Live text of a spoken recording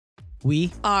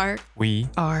We are We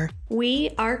are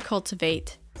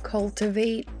Cultivate.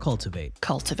 Cultivate. Cultivate.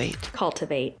 Cultivate.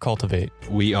 Cultivate. Cultivate.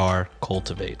 We are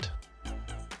Cultivate.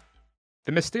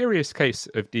 The mysterious case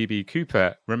of DB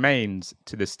Cooper remains,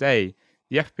 to this day,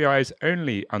 the FBI's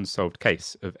only unsolved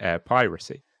case of air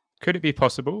piracy. Could it be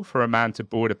possible for a man to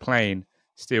board a plane,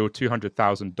 steal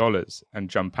 $200,000 and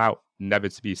jump out, never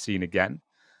to be seen again?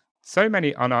 So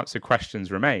many unanswered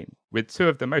questions remain, with two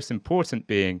of the most important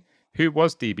being, who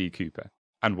was DB Cooper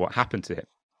and what happened to him?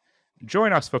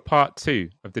 Join us for part 2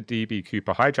 of the DB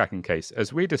Cooper hijacking case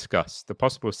as we discuss the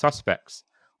possible suspects,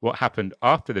 what happened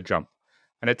after the jump,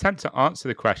 and attempt to answer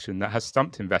the question that has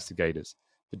stumped investigators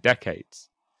for decades.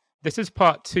 This is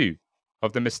part 2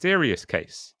 of the mysterious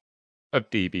case of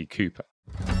DB Cooper.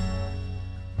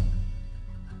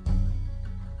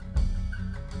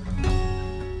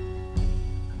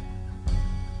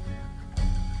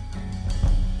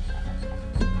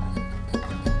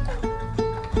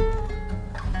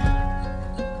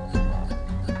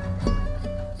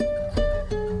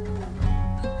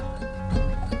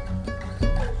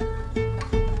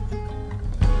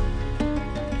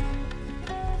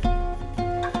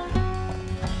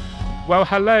 Well,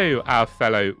 hello, our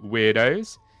fellow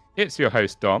weirdos. It's your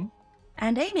host, Dom.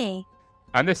 And Amy.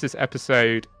 And this is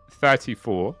episode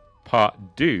 34, part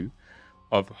 2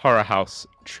 of Horror House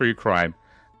True Crime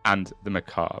and the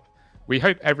Macabre. We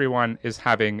hope everyone is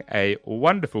having a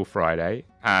wonderful Friday.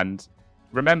 And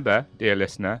remember, dear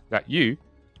listener, that you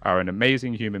are an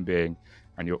amazing human being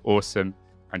and you're awesome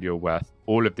and you're worth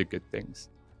all of the good things.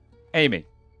 Amy,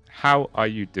 how are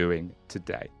you doing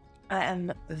today? I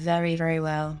am very, very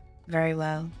well. Very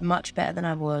well. Much better than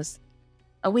I was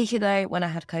a week ago when I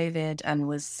had COVID and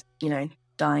was,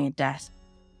 dying a death.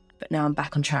 But now I'm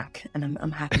back on track and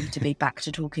I'm happy to be back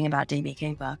to talking about DB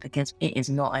Cooper because it is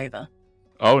not over.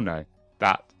 Oh no,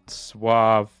 that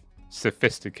suave,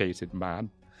 sophisticated man.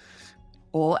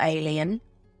 Or alien.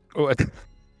 Oh,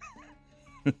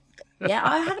 Yeah,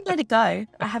 I haven't let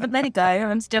it go.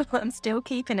 I'm still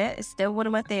keeping it. It's still one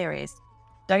of my theories.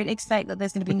 Don't expect that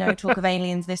there's going to be no talk of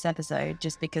aliens this episode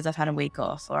just because I've had a week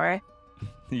off, alright?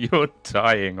 You're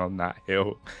dying on that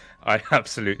hill. I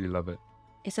absolutely love it.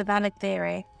 It's a valid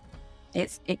theory.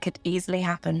 It could easily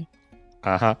happen.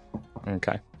 Uh-huh.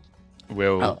 Okay.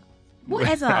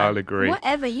 Whatever. I'll agree.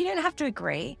 Whatever. You don't have to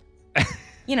agree.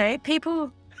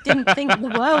 People didn't think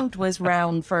the world was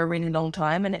round for a really long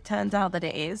time, and it turns out that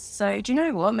it is. So, do you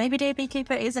know what? Maybe DB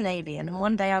Cooper is an alien, and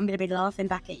one day I'm going to be laughing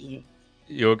back at you.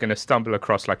 You're going to stumble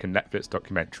across like a Netflix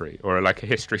documentary or like a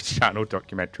History Channel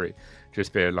documentary.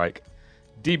 Just be like,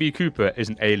 DB Cooper is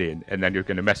an alien. And then you're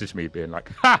going to message me being like,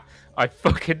 ha, I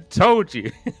fucking told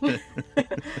you.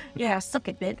 Yeah, suck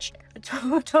it, bitch.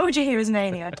 I told you he was an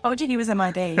alien. I told you he was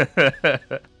MIB.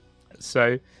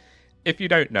 So, if you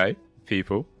don't know,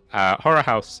 people, Horror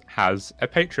House has a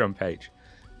Patreon page,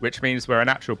 which means we're an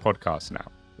actual podcast now.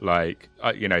 Like,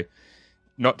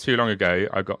 not too long ago,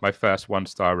 I got my first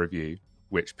 1-star review,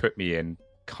 which put me in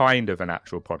kind of an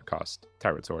actual podcast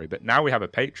territory. But now we have a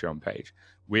Patreon page.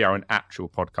 We are an actual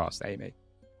podcast, Amy.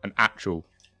 An actual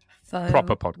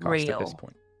proper podcast at this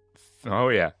point. Oh,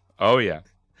 yeah.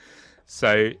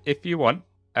 So if you want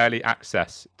early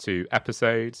access to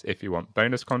episodes, if you want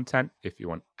bonus content, if you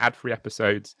want ad-free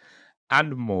episodes,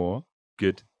 and more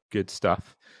good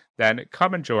stuff, then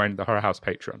come and join the Horror House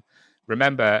Patreon.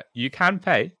 Remember, you can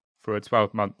pay for a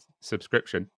 12-month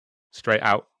subscription straight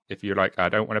out. If you're like, I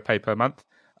don't want to pay per month,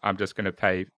 I'm just going to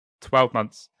pay 12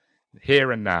 months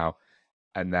here and now.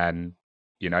 And then,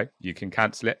 you can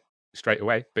cancel it straight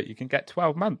away. But you can get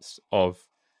 12 months of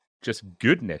just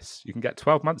goodness. You can get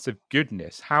 12 months of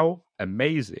goodness. How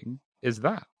amazing is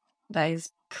that? That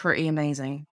is pretty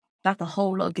amazing. That's a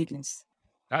whole lot of goodness.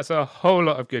 That's a whole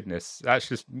lot of goodness. That's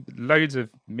just loads of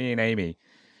me and Amy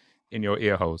in your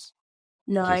ear holes.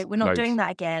 No, Just we're not loads. doing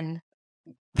that again.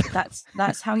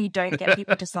 That's how you don't get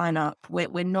people to sign up.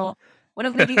 We're not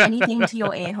going to do anything to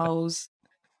your ear holes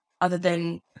other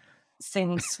than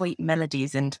sing sweet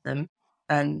melodies into them.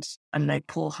 And I don't know,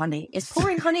 pour honey. Is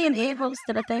pouring honey in ear holes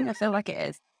still a thing? I feel like it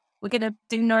is. We're going to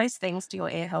do nice things to your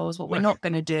ear holes. What we're not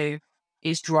going to do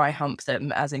is dry hump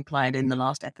them, as implied in the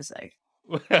last episode.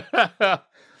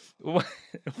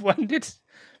 When did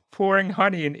pouring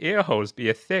honey in ear holes be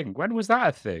a thing? When was that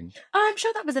a thing? I'm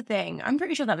sure that was a thing. I'm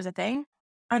pretty sure that was a thing.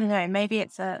 I don't know. Maybe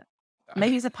it's a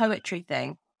poetry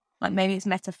thing. Like maybe it's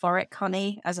metaphoric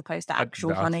honey as opposed to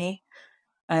actual honey.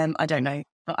 I don't know,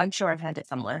 but I'm sure I've heard it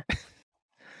somewhere.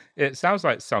 It sounds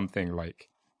like something like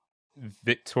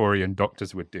Victorian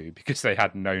doctors would do because they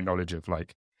had no knowledge of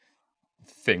like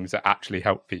things that actually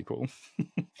help people.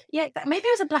 Yeah, maybe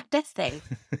it was a Black Death thing.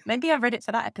 Maybe I read it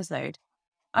for that episode.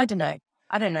 I don't know.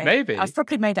 Maybe. I've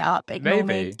probably made it up. Ignore me.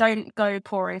 Maybe. Don't go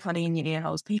pouring honey in your ear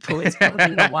holes, people. It's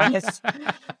probably not wise.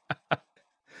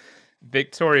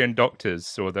 Victorian doctors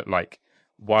saw that like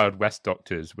Wild West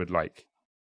doctors would like,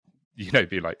 you know,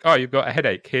 be like, oh, you've got a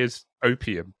headache, here's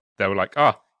opium. They were like,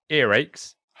 oh,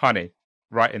 earaches, honey,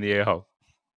 right in the ear hole.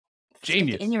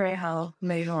 Genius. In your ear hole,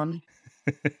 move on.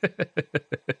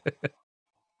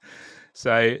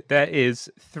 So there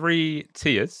is 3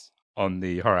 tiers on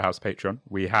the Horror House Patreon.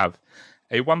 We have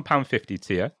a £1.50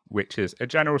 tier, which is a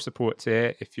general support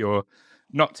tier if you're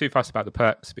not too fussed about the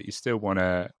perks, but you still want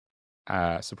to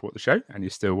support the show and you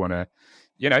still want to,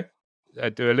 you know,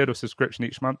 do a little subscription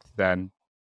each month, then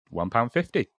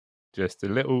 £1.50. Just a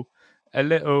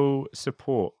little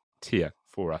support tier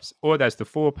for us. Or there's the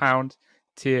 £4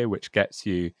 tier, which gets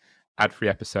you ad-free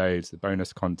episodes, the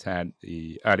bonus content,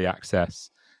 the early access,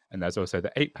 and there's also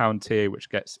the £8 tier, which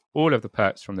gets all of the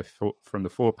perks from the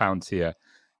 £4 tier,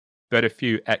 but a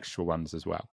few extra ones as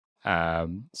well.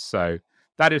 So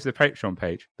that is the Patreon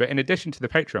page. But in addition to the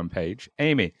Patreon page,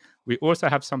 Amy, we also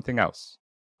have something else.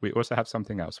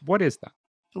 What is that?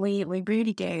 We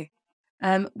really do.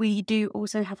 We do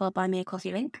also have our Buy Me a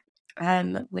Coffee link,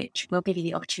 which will give you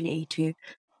the opportunity to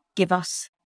give us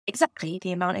exactly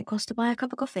the amount it costs to buy a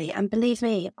cup of coffee. And believe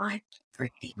me, I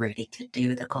really, really could do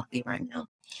with a coffee right now.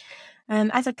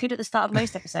 As I could at the start of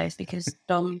most episodes, because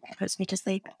Dom puts me to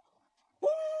sleep. Ooh,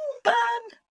 burn!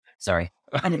 Sorry,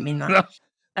 I didn't mean that.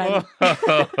 But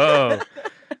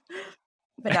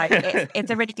no, it's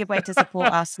a really good way to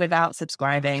support us without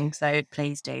subscribing. So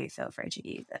please do feel free to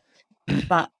use it.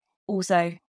 But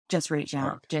also, just reach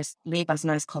out. Just leave us a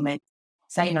nice comment.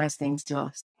 Say nice things to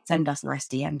us. Send us nice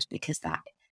DMs, because that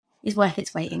is worth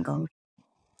its weight in gold.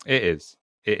 It is.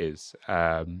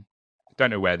 Don't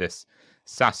know where this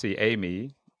sassy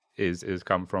Amy is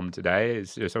come from today.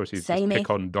 It's obviously just pick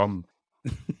on Dom.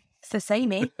 So say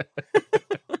me.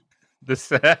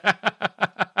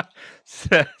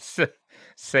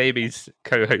 Sabi's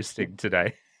co-hosting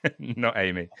today, not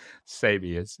Amy.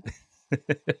 Sabi is.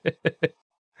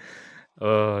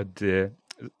 Oh dear.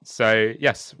 So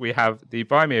yes, we have the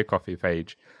Buy Me a Coffee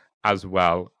page as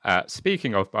well.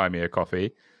 Speaking of Buy Me a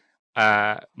Coffee,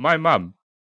 my mum,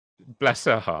 bless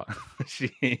her heart,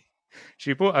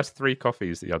 she bought us 3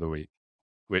 coffees the other week,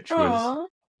 which was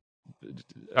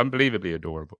unbelievably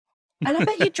adorable. And I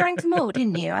bet you drank them all,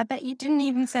 didn't you? I bet you didn't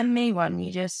even send me one.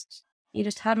 You just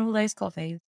had all those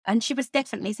coffees. And she was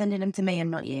definitely sending them to me and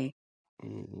not you.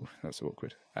 Ooh, that's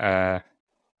awkward.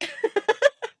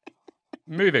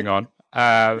 Moving on.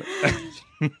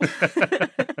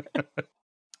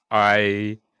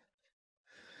 I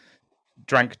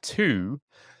drank 2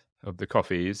 of the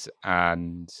coffees,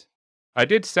 and I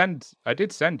did send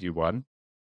you one.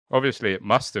 Obviously, it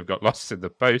must have got lost in the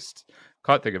post.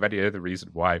 Can't think of any other reason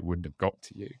why it wouldn't have got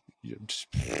to you. Just,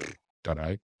 don't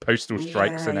know, postal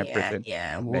strikes and everything.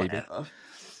 Yeah, whatever.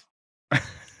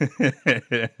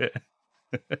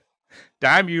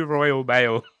 Damn you, Royal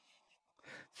Mail.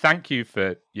 Thank you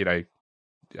for,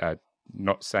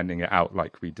 not sending it out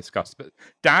like we discussed, but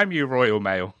damn you, Royal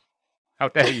Mail. How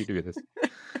dare you do this?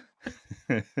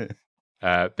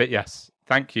 But yes,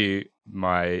 thank you,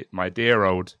 my dear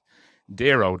old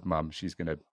mum. She's going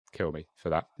to kill me for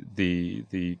that.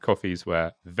 The coffees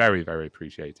were very, very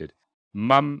appreciated.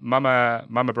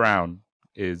 Mama Brown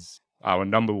is our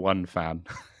number 1 fan.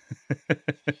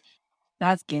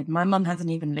 That's good. My mum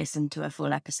hasn't even listened to a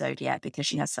full episode yet because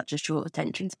she has such a short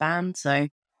attention span. So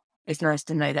it's nice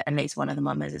to know that at least one of the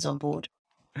mamas is on board.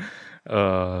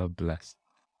 Oh, bless.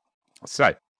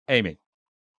 So, Amy,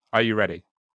 are you ready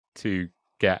to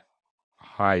get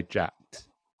hijacked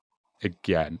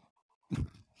again?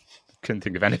 Couldn't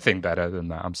think of anything better than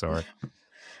that. I'm sorry.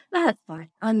 That's fine.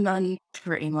 I'm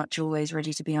pretty much always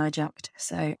ready to be hijacked.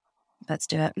 So let's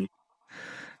do it.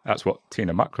 That's what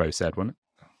Tina Mucklow said, wasn't it?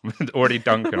 Already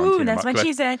dunking on Tina that's Mucklow. what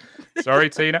she said.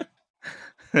 Sorry, Tina.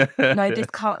 No,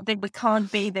 we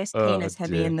can't be this penis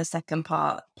heavy dear. in the second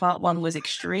part. Part 1 was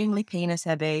extremely penis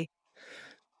heavy.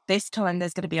 This time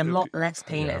there's going to be a lot less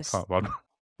penis. Yeah, part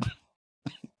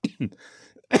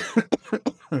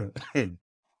 1.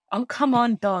 Oh, come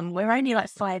on, Don. We're only like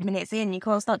 5 minutes in. You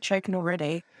can't start choking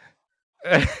already.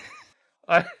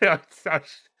 Why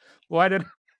did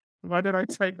I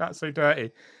take that so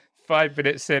dirty? 5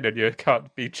 minutes in and you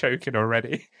can't be choking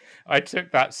already. I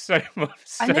took that so much.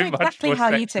 I know exactly much more how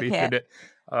you took sexually it.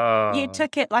 You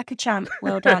took it like a champ.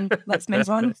 Well done. Let's move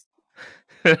on.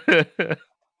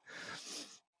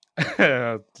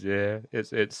 Oh dear,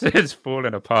 it's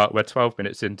falling apart. We're 12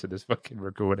 minutes into this fucking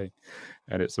recording,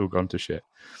 and it's all gone to shit.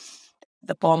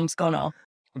 The bomb's gone off.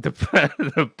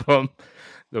 The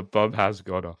bomb has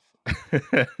gone off.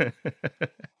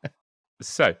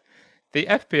 So, the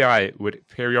FBI would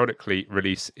periodically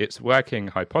release its working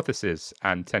hypothesis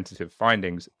and tentative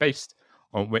findings based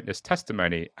on witness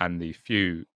testimony and the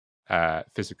few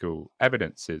physical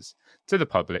evidences to the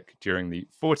public during the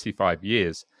 45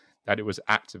 years that it was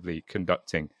actively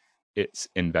conducting its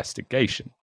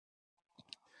investigation.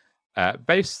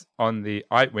 Based on the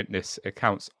eyewitness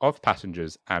accounts of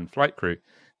passengers and flight crew,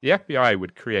 the FBI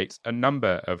would create a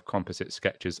number of composite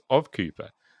sketches of Cooper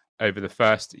over the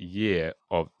first year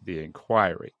of the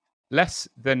inquiry. Less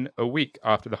than a week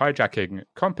after the hijacking,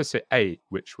 Composite A,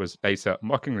 which was later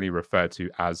mockingly referred to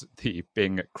as the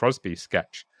Bing Crosby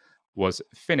sketch, was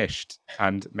finished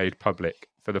and made public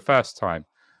for the first time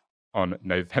on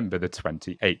November the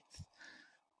 28th.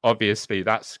 Obviously,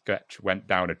 that sketch went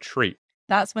down a treat.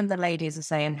 That's when the ladies are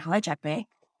saying, hijack me,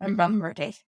 I'm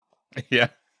ready. Yeah.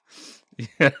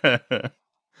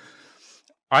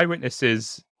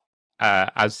 Eyewitnesses,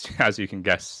 as you can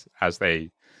guess,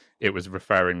 it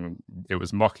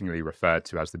was mockingly referred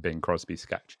to as the Bing Crosby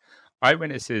sketch.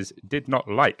 Eyewitnesses did not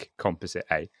like Composite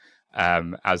A,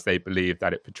 as they believed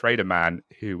that it portrayed a man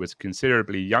who was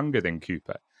considerably younger than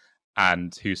Cooper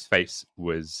and whose face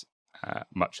was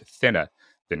much thinner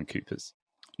than Cooper's.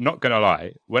 Not gonna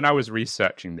lie, when I was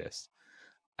researching this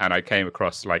and I came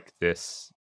across like the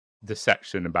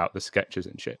section about the sketches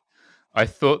and shit, I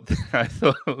thought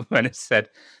when it said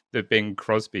the Bing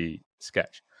Crosby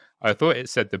sketch, I thought it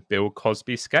said the Bill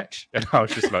Cosby sketch, and I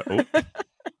was just like,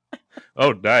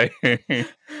 oh no.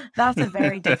 That's a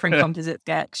very different composite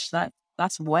sketch.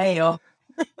 That's way off.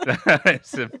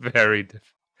 It's a very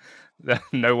different.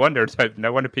 No wonder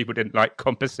people didn't like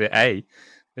Composite A.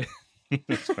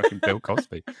 It's fucking Bill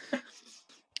Cosby.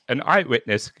 An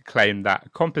eyewitness claimed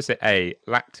that Composite A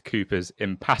lacked Cooper's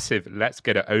impassive "let's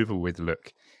get it over with"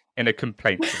 look in a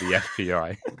complaint to the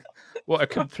FBI. What a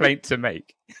complaint to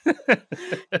make.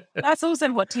 That's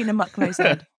also what Tina Mucklow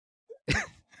said.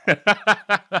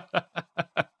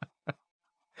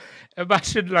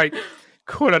 Imagine like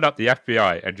calling up the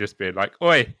FBI and just being like,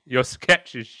 "Oi, your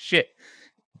sketch is shit.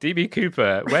 DB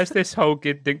Cooper, where's this whole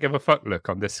didn't give a fuck look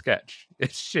on this sketch?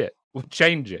 It's shit. We'll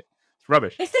change it. It's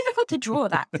rubbish." It's difficult to draw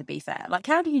that, to be fair. Like,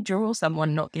 how do you draw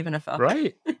someone not giving a fuck?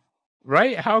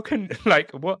 Right. How can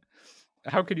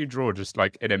you draw just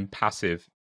like an impassive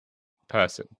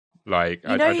person? Like,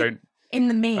 I don't. In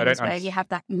the memes where you have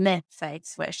that meh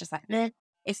face, where it's just like meh,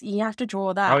 you have to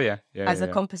draw that. Oh yeah, as a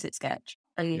composite sketch,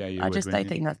 and I just don't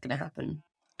think that's going to happen.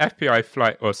 FBI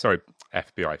flight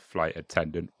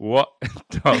attendant. What?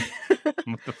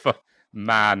 What the fuck?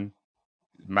 Man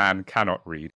cannot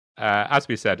read. As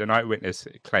we said, an eyewitness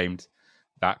claimed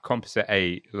that Composite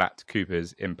A lacked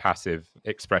Cooper's impassive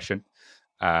expression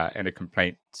in a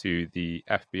complaint to the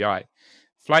FBI.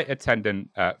 Flight attendant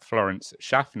Florence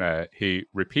Schaffner, who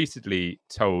repeatedly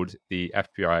told the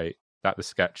FBI that the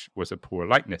sketch was a poor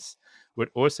likeness, would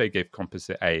also give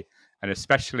Composite A an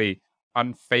especially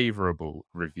unfavorable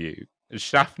review.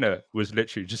 Schaffner was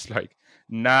literally just like,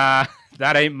 "Nah,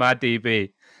 that ain't my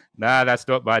DB. Nah, that's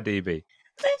not my DB."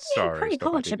 Sorry, pretty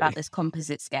harsh about this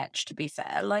composite sketch, to be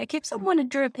fair. Like, if someone had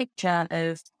drew a picture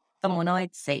of someone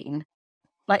I'd seen,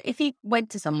 like if he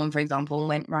went to someone, for example, and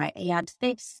went, right, he had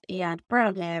this, he had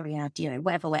brown hair, he had,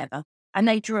 whatever, and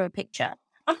they drew a picture,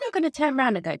 I'm not going to turn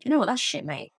around and go, do you know what, that's shit,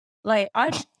 mate. Like,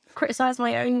 I'd criticise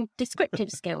my own descriptive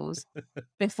skills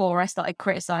before I started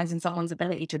criticising someone's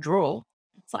ability to draw.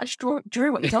 So I just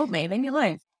drew what you told me, leave me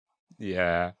alone.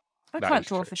 Yeah. I can't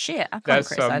draw for shit. I can't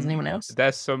criticise anyone else.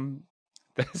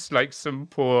 There's like some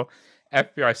poor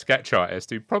FBI sketch artist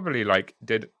who probably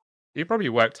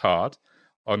worked hard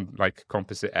on like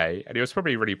Composite A, and he was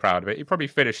probably really proud of it. He probably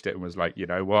finished it and was like, you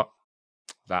know what,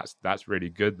 that's really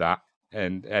good, that,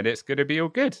 and it's gonna be all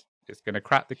good. It's gonna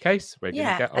crack the case. We're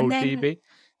gonna get old DB,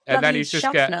 and then he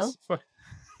just gets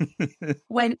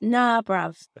went, nah,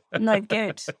 bruv, no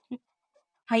good,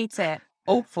 hate it,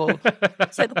 awful.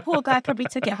 So the poor guy probably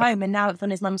took it home, and now it's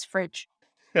on his mum's fridge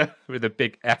with a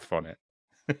big F on it.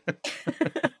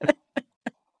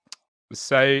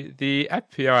 So the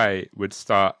FBI would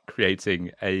start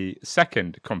creating a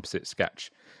second composite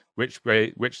sketch, which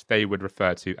they would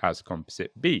refer to as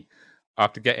Composite B,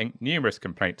 after getting numerous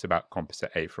complaints about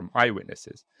Composite A from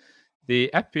eyewitnesses. The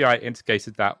FBI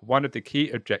indicated that one of the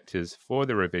key objectives for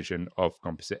the revision of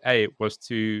Composite A was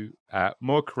to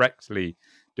more correctly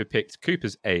depict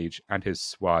Cooper's age and his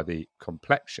swarthy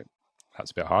complexion.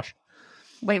 That's a bit harsh.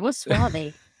 Wait, what's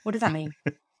swarthy? What does that mean?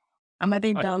 Am I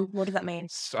being dumb? What does that mean?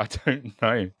 I don't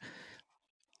know.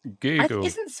 Google.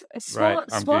 Isn't Right,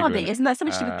 I'm swarthy? Googling it. Isn't that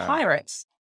something to do with pirates?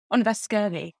 Oh, no, that's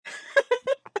scurvy.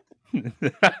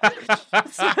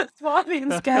 Swarthy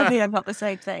and scurvy are not the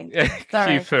same thing.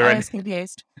 Sorry, I was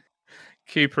confused.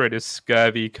 Cooper and his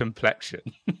scurvy complexion.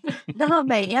 No,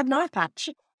 mate, he had an eye patch.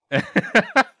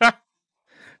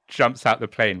 Jumps out the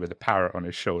plane with a parrot on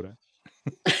his shoulder.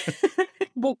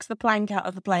 Walks the plank out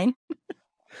of the plane.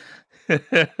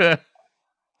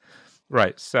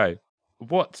 Right, so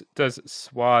what does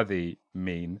swarthy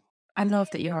mean? I love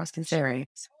that you're asking Siri.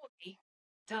 Swarthy,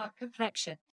 dark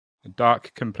complexion.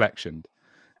 Dark complexioned.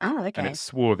 Oh, And okay. it's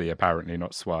swarthy, apparently,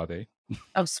 not swarthy.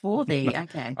 Oh, swarthy.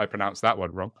 Okay. I pronounced that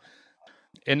one wrong.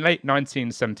 In late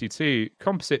 1972,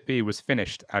 Composite B was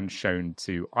finished and shown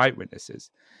to eyewitnesses.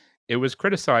 It was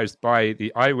criticised by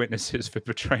the eyewitnesses for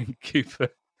portraying Cooper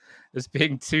as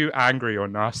being too angry or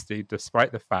nasty,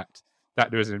 despite the fact that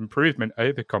there was an improvement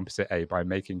over Composite A by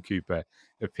making Cooper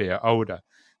appear older.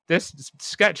 This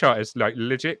sketch artist, like,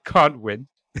 legit can't win.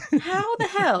 How the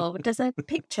hell does a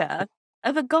picture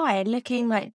of a guy looking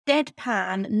like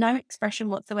deadpan, no expression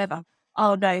whatsoever?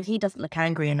 Oh no, he doesn't look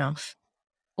angry enough.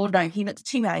 Or no, he looks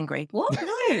too angry. What?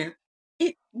 No.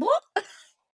 What?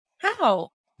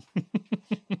 How?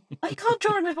 I can't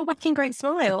draw him with a whacking great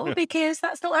smile because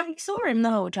that's not how you saw him the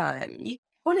whole time.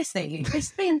 Honestly,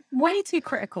 it's been way too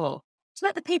critical. Just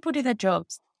let the people do their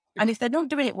jobs. And if they're not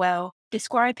doing it well,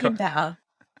 describe him better.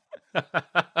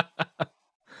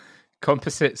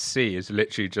 Composite C is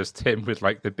literally just him with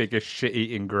like the biggest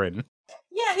shit-eating grin.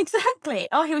 Yeah, exactly.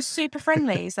 Oh, he was super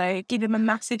friendly, so give him a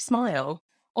massive smile.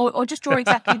 Or just draw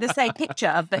exactly the same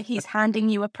picture, but he's handing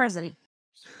you a present.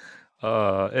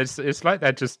 It's like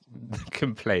they're just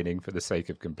complaining for the sake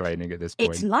of complaining at this point.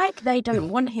 It's like they don't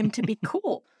want him to be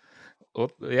caught.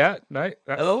 Yeah, no,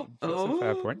 that's a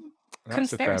fair point.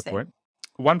 That's a fair Conspiracy. point.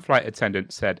 One flight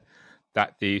attendant said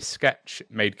that the sketch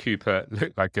made Cooper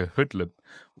look like a hoodlum,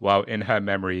 while in her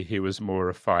memory he was more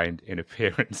refined in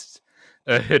appearance.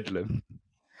 A hoodlum.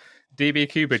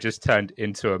 DB Cooper just turned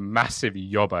into a massive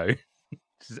yobbo.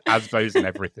 Asbos and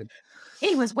everything.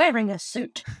 He was wearing a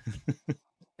suit.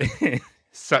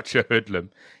 Such a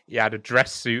hoodlum. He had a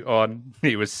dress suit on.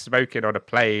 He was smoking on a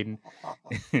plane.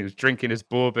 He was drinking his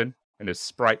bourbon and his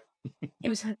Sprite. He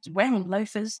was wearing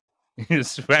loafers. He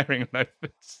was wearing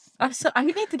loafers. I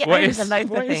need to get What over is- the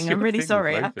loafer what is thing. your I'm really thing with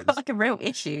sorry. I've loafers? got like a real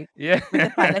issue Yeah. with the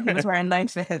fact that he was wearing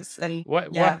loafers. And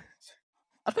What? yeah, What?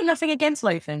 I've got nothing against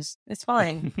loafers. It's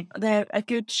fine. They're a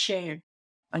good shoe,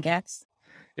 I guess.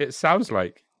 It sounds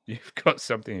like you've got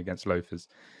something against loafers.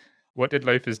 What did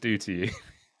loafers do to you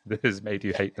that has made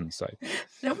you hate them so?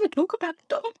 Don't want to talk about it,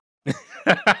 Dom.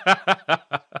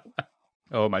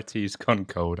 Oh, my tea's gone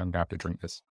cold. I'm going to have to drink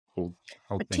this whole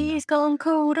My thing. tea's gone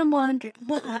cold. I'm wondering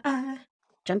why I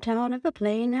jumped out of a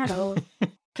plane at all.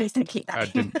 Please don't keep I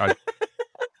that. didn't.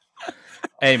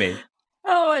 Amy,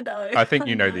 Oh, I know. I think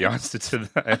you know the answer to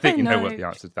that. I think you know what the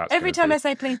answer to that. Every time I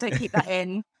say please don't keep that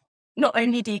in, not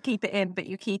only do you keep it in, but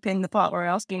you keep in the part where I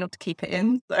ask you not to keep it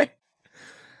in.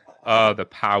 So the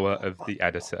power of the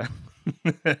editor.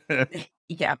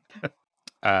 yeah.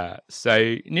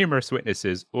 So numerous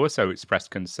witnesses also expressed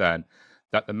concern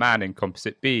that the man in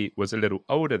Composite B was a little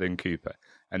older than Cooper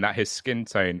and that his skin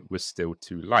tone was still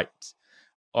too light.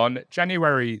 On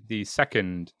January the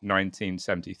 2nd,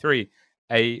 1973,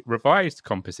 a revised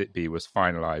Composite B was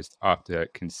finalized after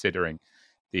considering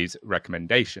these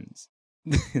recommendations.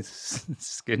 His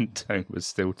skin tone was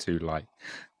still too light.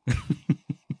 Do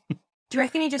you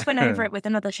reckon he just went over it with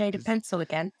another shade of pencil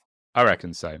again? I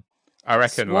reckon so. I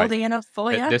reckon Swarthy enough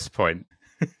for at you? this point,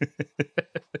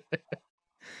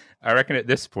 I reckon at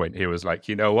this point he was like,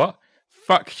 you know what?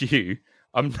 Fuck you.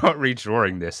 I'm not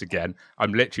redrawing this again.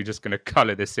 I'm literally just going to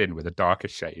color this in with a darker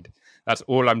shade. That's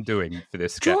all I'm doing for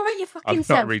this sketch. Draw it your I'm fucking not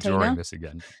self, redrawing Tina. this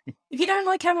again. If you don't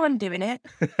like how I'm doing it,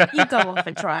 you go off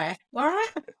and try. All right?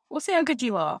 We'll see how good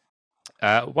you are.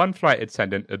 One flight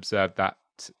attendant observed that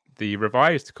the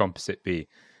revised Composite B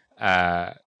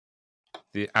and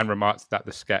remarked that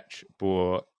the sketch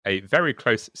bore a very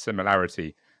close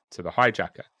similarity to the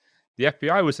hijacker. The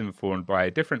FBI was informed by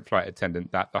a different flight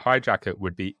attendant that the hijacker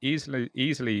would be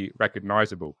easily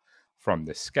recognizable from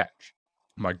this sketch.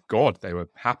 My God, they were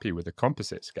happy with the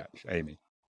composite sketch, Amy.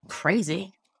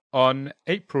 Crazy. On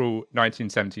April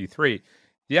 1973,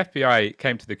 the FBI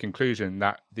came to the conclusion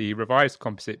that the revised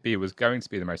Composite B was going to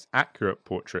be the most accurate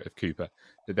portrait of Cooper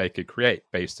that they could create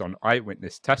based on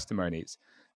eyewitness testimonies,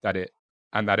 that it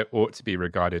ought to be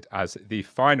regarded as the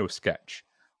final sketch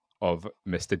of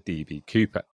Mr. D.B.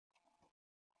 Cooper.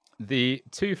 The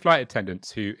two flight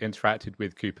attendants who interacted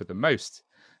with Cooper the most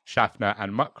Schaffner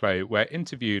and Mucklow were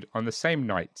interviewed on the same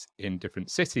night in different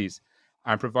cities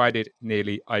and provided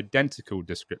nearly identical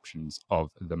descriptions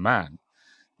of the man,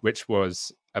 which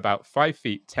was about 5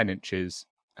 feet 10 inches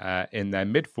in their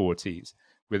mid-40s,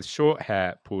 with short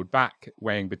hair pulled back,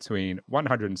 weighing between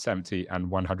 170 and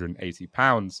 180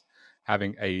 pounds,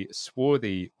 having a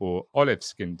swarthy or olive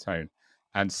skin tone,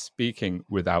 and speaking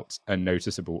without a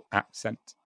noticeable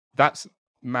accent. That's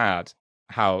mad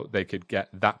how they could get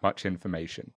that much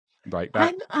information like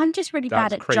that. I'm just really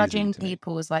bad that's at crazy judging to me.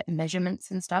 people's like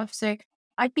measurements and stuff. So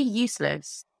I'd be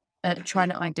useless at trying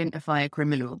to identify a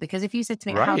criminal, because if you said to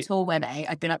me, how Right. tall were they?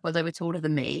 I'd be like, well, they were taller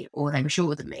than me or they were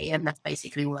shorter than me. And that's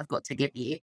basically all I've got to give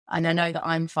you. And I know that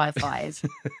I'm 5'5".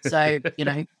 So, you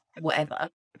know, whatever.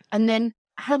 And then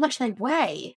how much they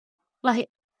weigh? Like,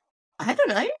 I don't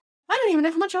know. I don't even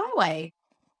know how much I weigh.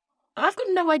 I've got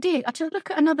no idea. I just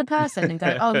look at another person and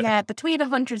go, oh yeah, between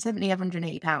 170 and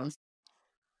 180 pounds.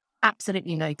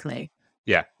 Absolutely no clue.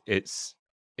 Yeah, it's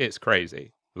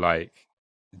crazy. Like,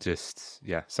 just,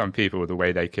 yeah, some people, the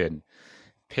way they can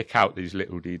pick out these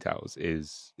little details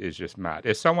is just mad.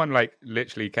 If someone like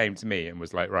literally came to me and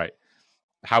was like, right,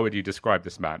 how would you describe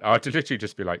this man? I'd literally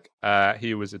just be like,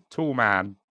 he was a tall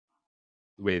man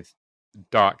with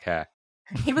dark hair.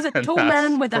 He was a And tall that's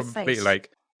man with a probably face.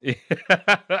 like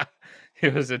he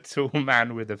was a tall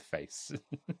man with a face.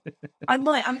 I'm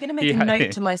going to make He a had-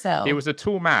 note to myself. He was a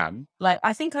tall man. Like,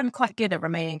 I think I'm quite good at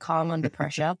remaining calm under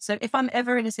pressure. So if I'm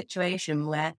ever in a situation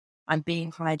where I'm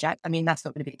being hijacked, I mean, that's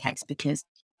not going to be the case because,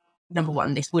 number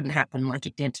one, this wouldn't happen like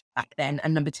it did back then.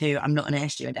 And number two, I'm not an air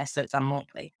stewardess, so it's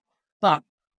unlikely. But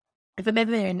if I'm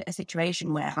ever in a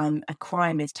situation where a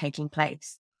crime is taking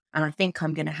place and I think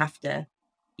I'm going to have to,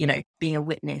 you know, be a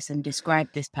witness and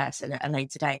describe this person at a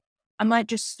later date, I might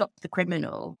just stop the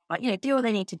criminal, like, you know, do all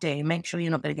they need to do, make sure you're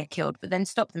not going to get killed, but then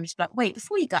stop them, just be like, wait,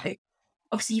 before you go,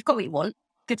 obviously you've got what you want.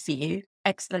 Good for you.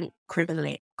 Excellent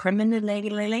criminaling.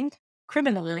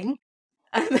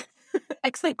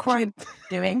 Excellent crime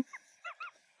doing.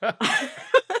 But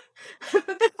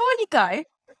before you go,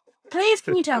 please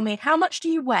can you tell me, how much do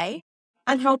you weigh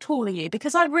and how tall are you?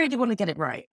 Because I really want to get it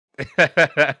right.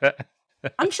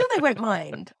 I'm sure they won't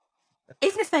mind.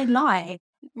 Even if they lie,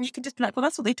 you can just be like, well,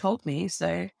 that's what they told me,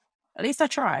 so at least I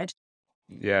tried.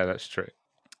 Yeah, that's true.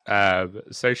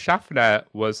 So Schaffner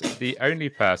was the only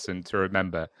person to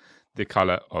remember the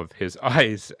color of his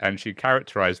eyes, and she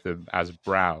characterized them as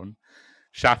brown.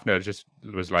 Schaffner just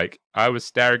was like, I was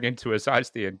staring into his eyes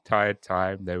the entire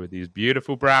time. There were these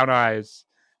beautiful brown eyes.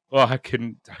 Oh, I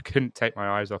couldn't take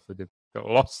my eyes off of them. Got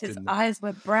lost His in them. eyes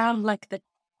were brown like the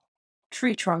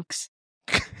tree trunks.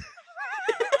 I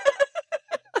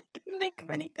couldn't think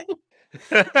of anything.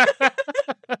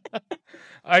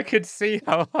 I could see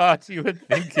how hard you were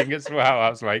thinking as well. I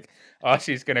was like, oh,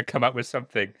 she's going to come up with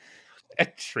something.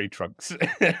 Tree trunks.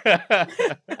 I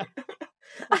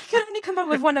could only come up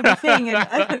with one other thing,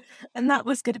 and that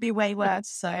was going to be way worse,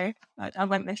 so I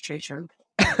went with tree trunk.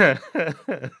 They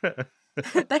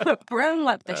were brown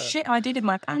like the shit I did in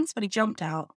my pants when he jumped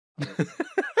out.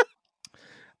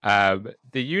 The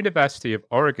University of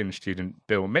Oregon student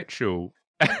Bill Mitchell,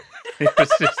 he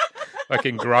was just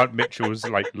fucking Grant Mitchell's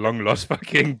like long lost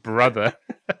fucking brother.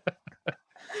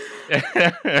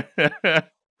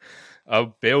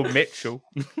 Oh, Bill Mitchell.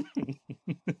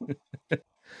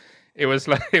 It was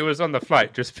on the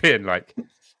flight, just being like,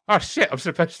 oh shit, I'm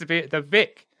supposed to be at the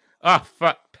Vic. Oh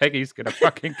fuck, Peggy's gonna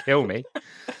fucking kill me.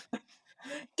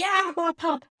 Get out of my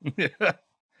pub.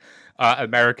 Our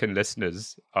American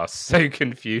listeners are so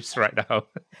confused right now.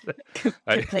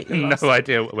 Like, Completely lost. no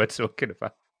idea what we're talking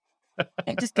about.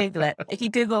 Yeah, just Google it. If you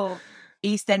Google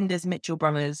EastEnders Mitchell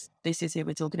Brothers, this is who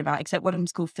we're talking about, except one of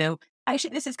them's called Phil.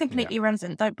 Actually, this is completely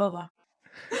random. Don't bother.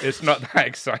 It's not that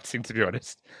exciting, to be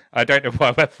honest. I don't know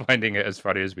why we're finding it as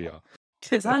funny as we are.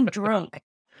 Because I'm drunk.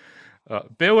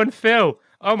 Bill and Phil.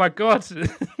 Oh my God.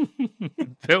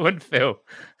 Bill and Phil.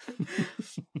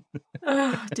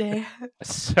 Oh, dear.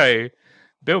 So,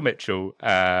 Bill Mitchell,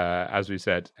 as we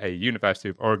said, a University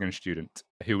of Oregon student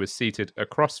who was seated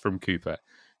across from Cooper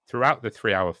throughout the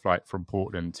 3-hour flight from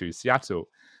Portland to Seattle,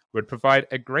 would provide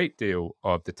a great deal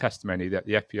of the testimony that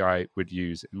the FBI would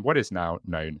use in what is now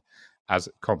known as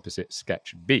Composite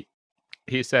Sketch B.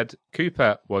 He said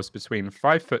Cooper was between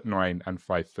 5'9" and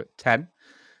 5'10",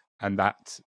 and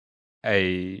that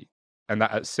at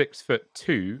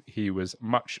 6'2" he was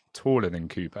much taller than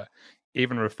Cooper,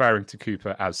 even referring to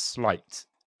Cooper as slight.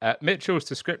 Mitchell's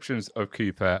descriptions of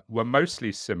Cooper were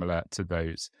mostly similar to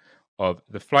those of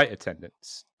the flight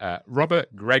attendants.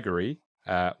 Robert Gregory,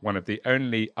 one of the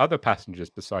only other passengers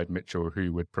beside Mitchell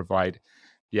who would provide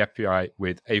the FBI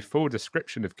with a full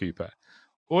description of Cooper,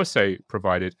 also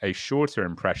provided a shorter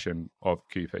impression of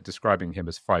Cooper, describing him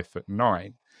as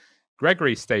 5'9".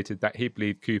 Gregory stated that he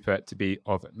believed Cooper to be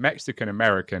of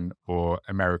Mexican-American or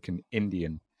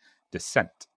American-Indian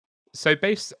descent. So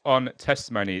based on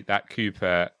testimony that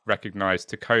Cooper recognized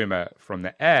Tacoma from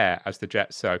the air as the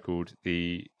jet circled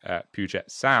the Puget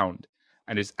Sound,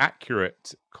 and his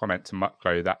accurate comment to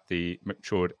Mucklow that the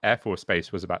McChord Air Force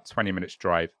Base was about 20 minutes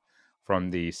drive from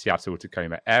the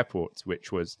Seattle-Tacoma airport,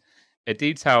 which was a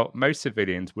detail most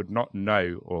civilians would not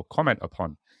know or comment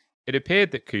upon. It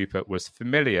appeared that Cooper was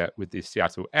familiar with the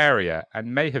Seattle area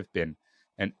and may have been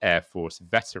an Air Force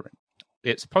veteran.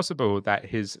 It's possible that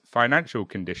his financial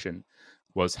condition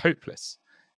was hopeless.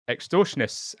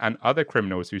 Extortionists and other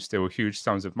criminals who steal huge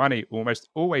sums of money almost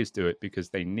always do it because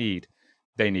they need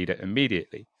it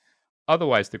immediately.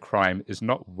 Otherwise, the crime is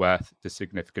not worth the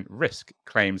significant risk,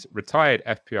 claims retired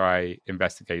FBI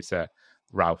investigator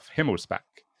Ralph Himmelsbach.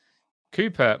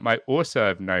 Cooper might also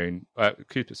have known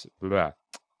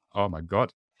oh my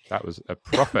God, that was a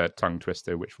proper tongue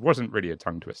twister, which wasn't really a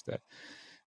tongue twister.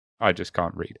 I just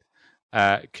can't read.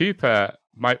 Cooper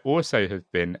might also have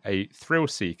been a thrill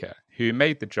seeker who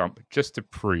made the jump just to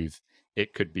prove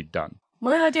it could be done.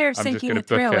 Well, the idea of I'm just seeking gonna a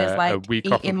thrill book is a like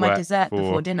week off eating of my work dessert for-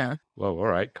 before dinner. Well, all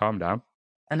right, calm down.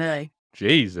 I know.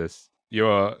 Jesus,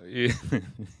 you're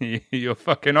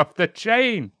fucking off the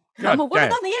chain. God I'm a woman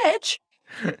damn. on the edge.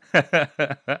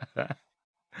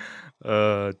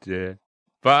 Oh dear.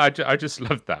 But I just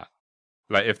love that.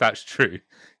 Like, if that's true,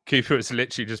 Cooper has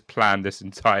literally just planned this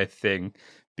entire thing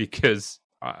because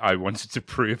I wanted to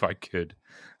prove I could.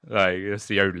 Like, that's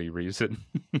the only reason.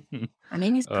 I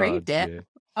mean, he's proved it. dear.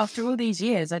 After all these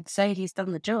years, I'd say he's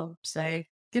done the job. So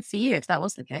good for you if that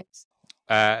was the case.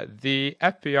 The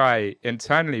FBI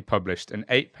internally published an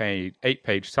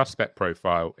eight-page suspect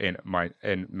profile in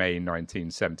May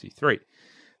 1973.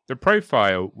 The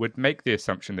profile would make the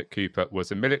assumption that Cooper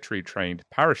was a military-trained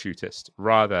parachutist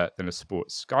rather than a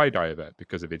sports skydiver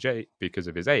because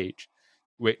of his age,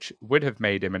 which would have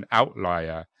made him an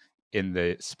outlier in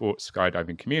the sports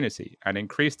skydiving community and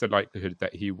increased the likelihood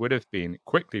that he would have been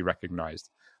quickly recognized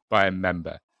by a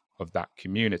member of that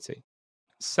community.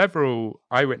 Several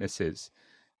eyewitnesses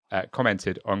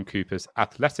commented on Cooper's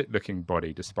athletic-looking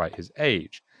body despite his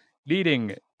age,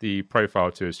 leading the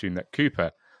profile to assume that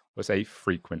Cooper was a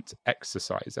frequent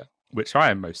exerciser, which I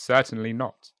am most certainly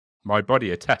not. My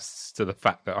body attests to the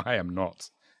fact that I am not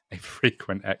a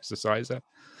frequent exerciser.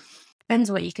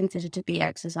 Depends what you consider to be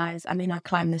exercise. I mean, I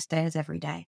climb the stairs every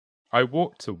day. I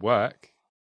walk to work.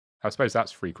 I suppose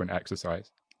that's frequent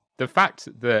exercise. The fact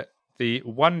that the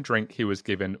one drink he was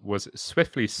given was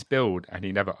swiftly spilled and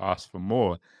he never asked for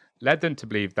more led them to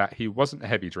believe that he wasn't a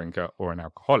heavy drinker or an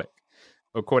alcoholic.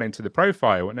 According to the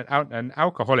profile, an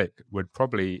alcoholic would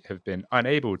probably have been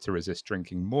unable to resist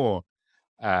drinking more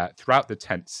throughout the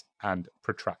tense and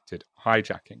protracted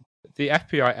hijacking. The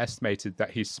FBI estimated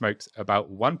that he smoked about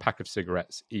 1 pack of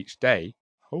cigarettes each day.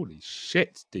 Holy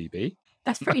shit, DB.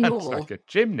 That's pretty That's normal. like a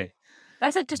chimney.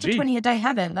 That's just Gee. a 20-a-day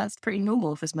habit. That's pretty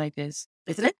normal for smokers,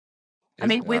 isn't it? I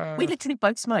mean, we literally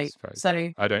both smoke. suppose. So,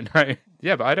 I don't know.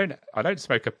 Yeah, but I don't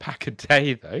smoke a pack a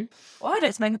day though. well, I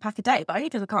don't smoke a pack a day, but only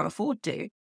because I can't afford to.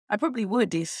 I probably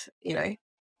would if,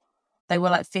 they were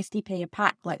like 50p a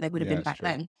pack like they would have Yeah, been that's back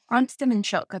true. then. I'm still in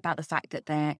shock about the fact that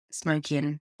they're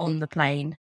smoking on the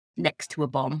plane next to a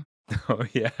bomb. Oh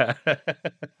yeah.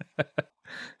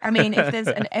 I mean, if there's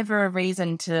ever a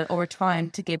reason or a time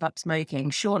to give up smoking,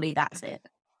 surely that's it.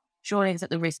 Surely it's at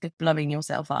the risk of blowing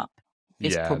yourself up.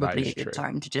 It's Yeah, that probably is a good true.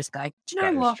 time to just go, do you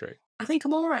That know is what? true. I think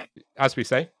I'm all right. As we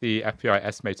say, the FBI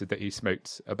estimated that he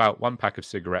smoked about 1 pack of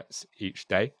cigarettes each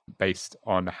day based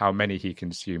on how many he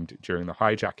consumed during the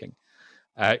hijacking.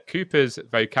 Cooper's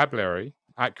vocabulary,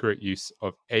 accurate use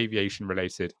of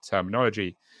aviation-related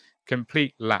terminology,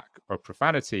 complete lack of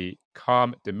profanity,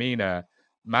 calm demeanor,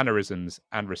 mannerisms,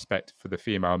 and respect for the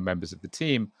female members of the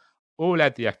team all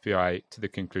led the FBI to the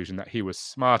conclusion that he was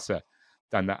smarter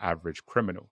than the average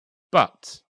criminal.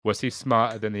 But was he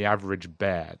smarter than the average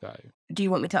bear, though? Do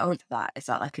you want me to answer that? Is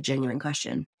that like a genuine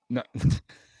question? No.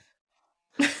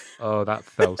 Oh, that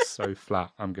fell so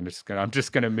flat. I'm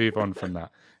just gonna move on from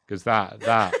that because that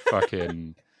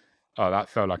fucking that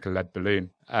fell like a lead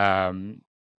balloon.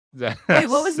 Wait,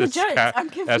 what was the joke? I'm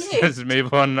confused. Let's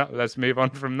move on. Let's move on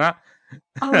from that.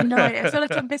 Oh no, I feel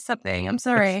like I missed something. I'm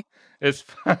sorry. It's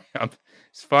fine.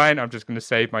 It's fine. I'm just going to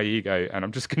save my ego and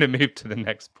I'm just going to move to the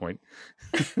next point.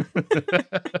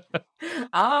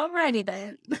 Alrighty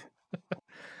then.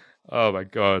 Oh my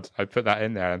god! I put that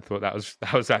in there and thought that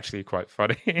was actually quite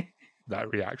funny. That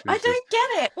reaction. I is just- don't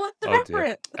get it. What's the Oh,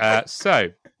 dear. reference? So,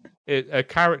 a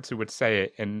character would say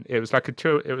it, and it was like a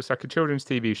children's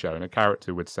TV show, and a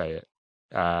character would say it.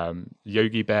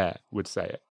 Yogi Bear would say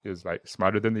it. It was like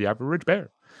smarter than the average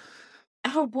bear.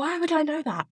 Oh, why would I know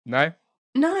that? No,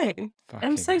 No,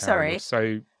 Fucking so hell, sorry. You're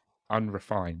so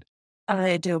unrefined.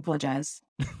 I do apologise.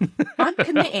 I'm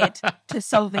committed to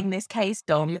solving this case,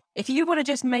 Dom. If you want to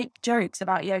just make jokes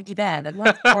about Yogi Bear, then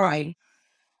that's fine.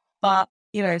 But,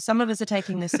 some of us are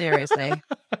taking this seriously.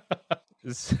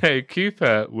 So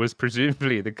Cooper was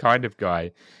presumably the kind of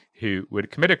guy who would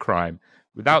commit a crime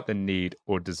without the need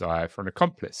or desire for an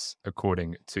accomplice,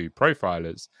 according to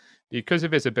profilers, because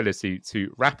of his ability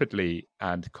to rapidly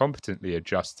and competently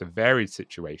adjust to varied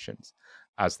situations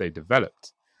as they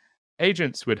developed.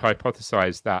 Agents would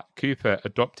hypothesize that Cooper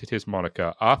adopted his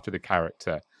moniker after the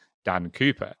character Dan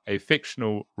Cooper, a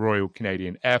fictional Royal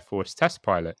Canadian Air Force test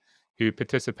pilot who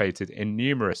participated in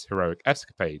numerous heroic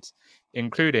escapades,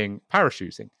 including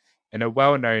parachuting, in a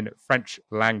well-known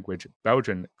French-language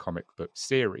Belgian comic book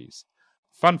series.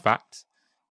 Fun fact,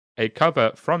 a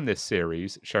cover from this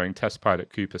series showing test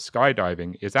pilot Cooper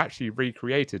skydiving is actually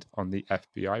recreated on the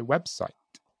FBI website.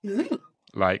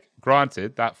 Like,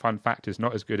 granted, that fun fact is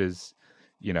not as good as,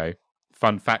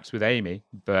 Fun Facts with Amy,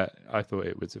 but I thought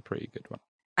it was a pretty good one.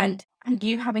 And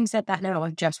you having said that now,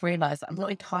 I've just realised that I'm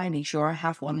not entirely sure I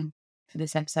have one for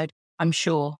this episode. I'm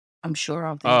sure I'll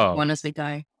think of one as we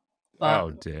go. But,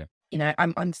 oh dear.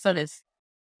 I'm full of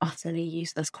utterly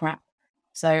useless crap.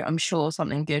 So I'm sure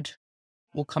something good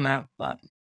will come out, but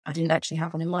I didn't actually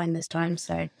have one in mind this time.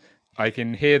 So I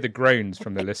can hear the groans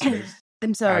from the listeners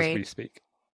I'm sorry. as we speak.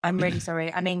 I'm really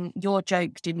sorry. I mean, your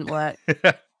joke didn't work.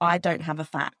 I don't have a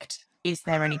fact. Is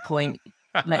there any point?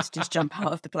 Let's just jump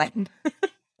out of the plane.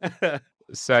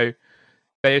 So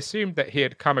they assumed that he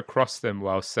had come across them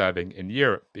while serving in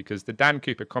Europe because the Dan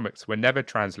Cooper comics were never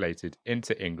translated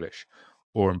into English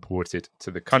or imported to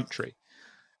the country.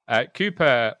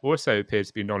 Cooper also appears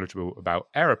to be knowledgeable about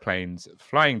aeroplanes,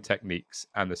 flying techniques,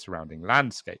 and the surrounding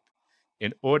landscape.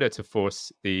 In order to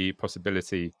force the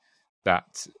possibility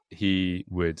that he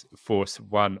would force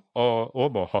one or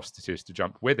more hostages to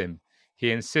jump with him,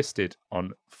 he insisted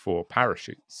on 4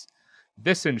 parachutes.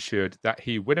 This ensured that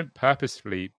he wouldn't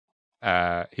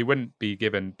be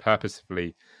given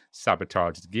purposefully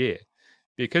sabotaged gear.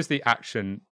 Because the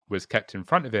action was kept in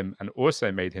front of him and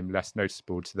also made him less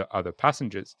noticeable to the other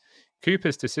passengers,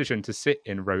 Cooper's decision to sit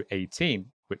in row 18,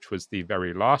 which was the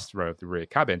very last row of the rear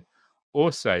cabin,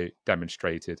 also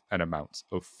demonstrated an amount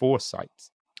of foresight.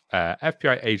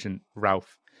 FBI agent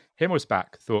Ralph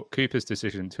Himmelsbach thought Cooper's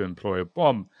decision to employ a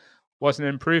bomb was an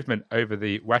improvement over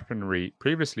the weaponry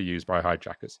previously used by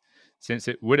hijackers, since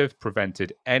it would have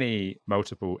prevented any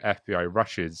multiple FBI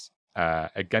rushes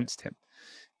against him.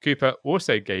 Cooper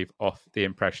also gave off the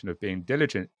impression of being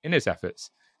diligent in his efforts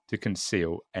to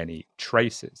conceal any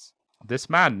traces.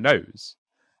 This man knows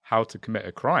how to commit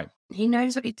a crime. He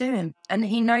knows what he's doing, and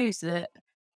he knows that.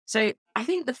 So I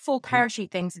think the 4 parachute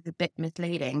things is a bit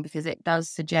misleading because it does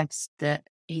suggest that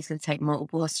he's going to take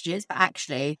multiple hostages, but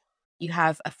actually you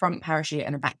have a front parachute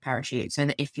and a back parachute, so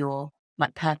that if you're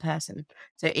like per person,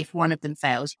 so if one of them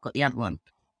fails, you've got the other one.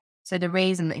 So the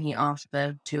reason that he asked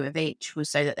for 2 of each was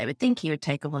so that they would think he would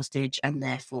take a hostage and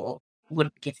therefore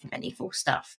wouldn't give him any false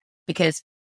stuff. Because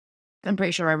I'm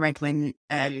pretty sure I read when,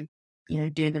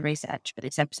 doing the research for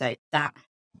this episode that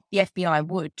the FBI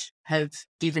would have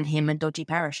given him a dodgy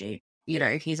parachute.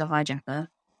 He's a hijacker.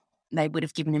 They would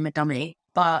have given him a dummy.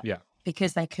 But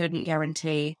because they couldn't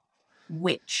guarantee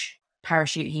which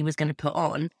parachute he was going to put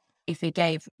on, if he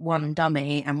gave one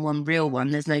dummy and one real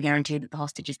one, there's no guarantee that the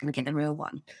hostage is going to get the real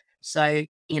one. So,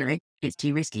 it's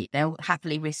too risky. They'll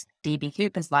happily risk DB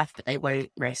Cooper's life, but they won't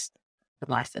risk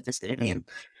the life of the civilian.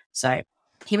 So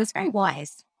he was very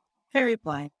wise. Very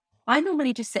wise. I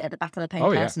normally just sit at the back of the plane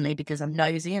personally because I'm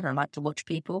nosy and I like to watch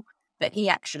people. But he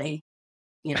actually,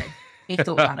 he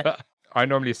thought about it. I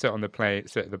normally sit on the plane,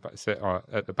 sit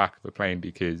at the back of the plane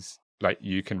because, like,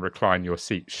 you can recline your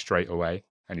seat straight away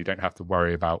and you don't have to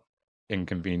worry about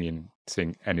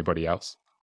inconveniencing anybody else.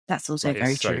 That's also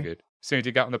very so true. Good. As soon as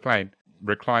you get on the plane,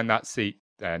 recline that seat,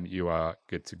 then you are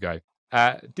good to go.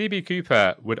 DB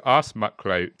Cooper would ask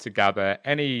Mucklow to gather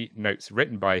any notes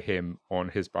written by him on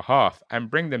his behalf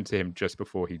and bring them to him just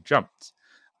before he jumped.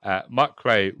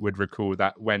 Mucklow would recall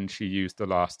that when she used the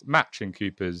last match in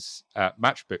Cooper's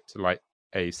matchbook to light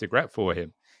a cigarette for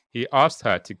him, he asked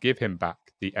her to give him back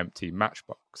the empty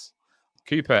matchbox.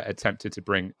 Cooper attempted to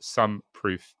bring some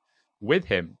proof with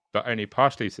him, but only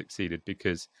partially succeeded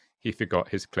because he forgot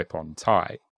his clip-on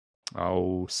tie.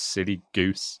 Oh, silly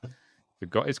goose.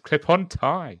 Forgot his clip-on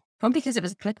tie. Probably because it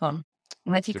was a clip-on.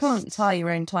 Like, you can't Just tie your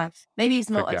own tie. Maybe he's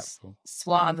not as forgetful.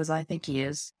 suave as I think he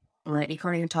is. Like, he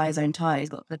can't even tie his own tie. He's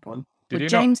got a clip on. Did With you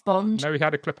James Bond, No, he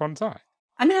had a clip-on tie.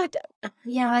 I mean,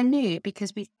 I knew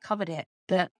because we covered it.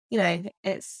 But, you know,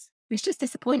 it's just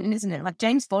disappointing, isn't it? Like,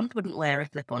 James Bond wouldn't wear a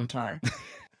clip-on tie.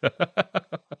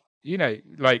 You know,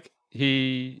 like,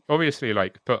 he obviously,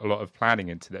 like, put a lot of planning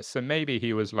into this. So maybe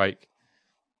he was like,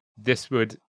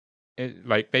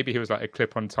 maybe he was like, a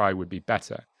clip-on tie would be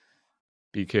better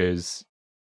because,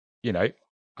 you know,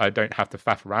 I don't have to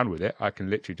faff around with it. I can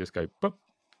literally just go, boop.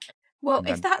 Well, And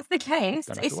if then that's the case,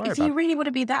 don't have to worry if about you it. really want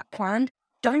to be that planned,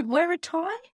 don't wear a tie.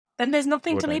 Then there's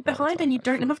nothing Or to don't leave wear a behind tie, and you that's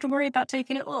don't true. have to worry about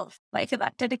taking it off. Like, if you're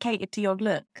that dedicated to your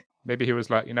look, Maybe he was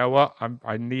like, you know what?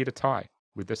 I need a tie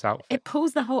with this outfit. it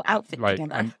pulls the whole outfit Like,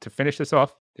 together. and to finish this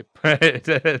off,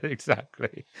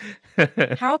 exactly.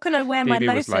 How can I wear my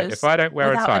Phoebe was like, loafers if I don't wear a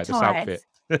without tie, this outfit.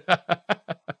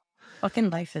 Fucking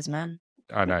loafers, man.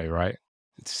 I know, right?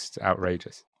 It's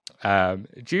outrageous.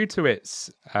 Due to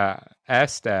its air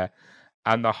stare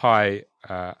and the high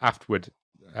aftward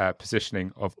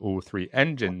positioning of all three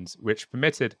engines, which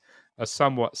permitted a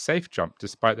somewhat safe jump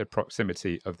despite the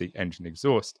proximity of the engine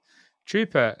exhaust,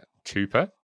 Trooper?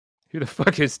 Who the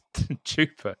fuck is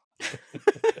Trooper?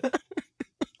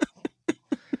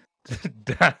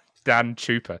 Dan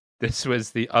Trooper. This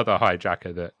was the other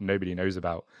hijacker that nobody knows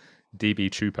about,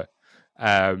 DB Trooper.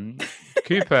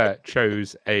 Cooper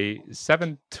chose a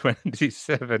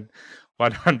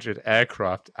 727-100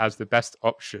 aircraft as the best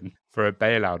option for a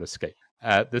bailout escape.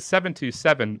 The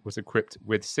 727 was equipped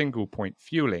with single-point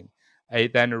fueling, a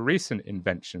then recent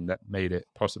invention that made it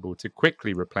possible to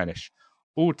quickly replenish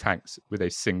all tanks with a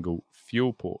single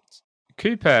fuel port.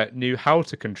 Cooper knew how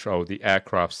to control the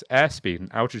aircraft's airspeed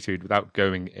and altitude without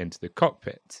going into the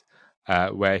cockpit,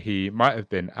 where he might have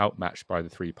been outmatched by the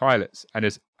three pilots, and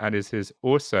is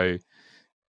also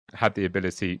had the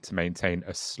ability to maintain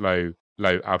a slow,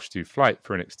 low-altitude flight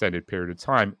for an extended period of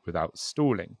time without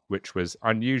stalling, which was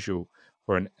unusual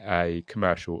for a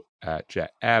commercial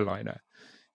jet airliner.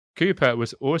 Cooper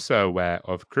was also aware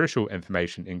of crucial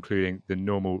information, including the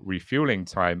normal refueling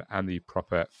time and the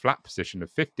proper flap position of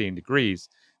 15 degrees,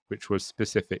 which was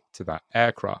specific to that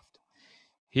aircraft.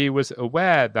 He was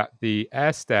aware that the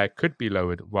air stair could be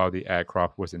lowered while the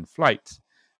aircraft was in flight,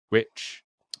 which,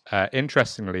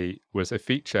 interestingly, was a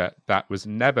feature that was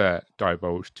never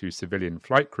divulged to civilian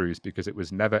flight crews because it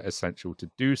was never essential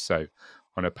to do so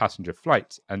on a passenger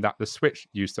flight, and that the switch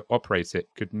used to operate it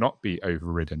could not be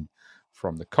overridden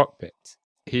from the cockpit.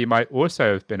 He might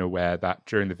also have been aware that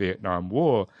during the Vietnam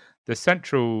War, the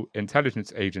Central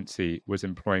Intelligence Agency was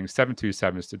employing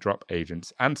 727s to drop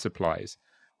agents and supplies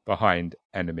behind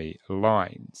enemy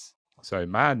lines. So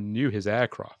man knew his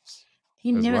aircrafts.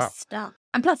 He as knew well. his stuff.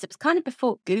 And plus, it was kind of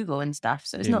before Google and stuff.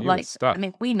 So it's He not knew like, his stuff. I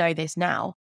mean, we know this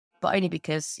now, but only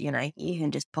because, you know, you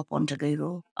can just pop onto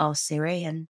Google, ask Siri,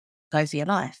 and go for your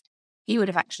life. He would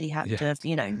have actually had Yeah. to have,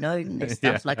 you know, known this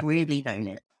stuff, Yeah. like really known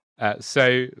it.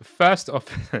 So first off,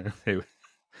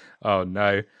 oh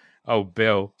no, oh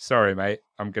Bill, sorry mate,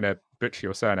 I'm gonna butcher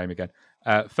your surname again.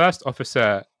 First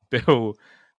Officer Bill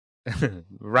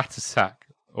Rattasack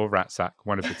or Ratsack,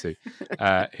 one of the two,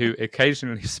 who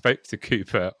occasionally spoke to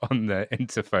Cooper on the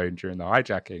interphone during the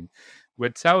hijacking,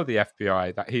 would tell the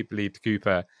FBI that he believed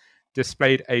Cooper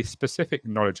displayed a specific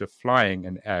knowledge of flying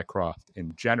an aircraft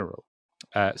in general.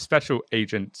 Special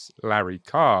Agent Larry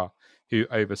Carr, who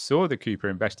oversaw the Cooper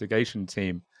investigation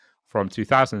team from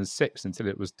 2006 until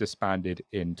it was disbanded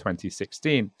in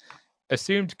 2016,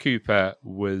 assumed Cooper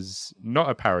was not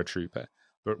a paratrooper,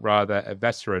 but rather a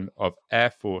veteran of the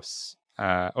Air Force,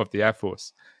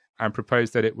 and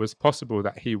proposed that it was possible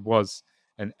that he was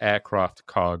an aircraft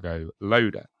cargo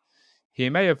loader. He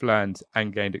may have learned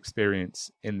and gained experience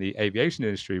in the aviation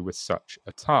industry with such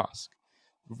a task.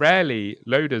 Rarely,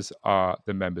 loaders are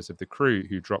the members of the crew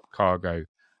who drop cargo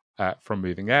from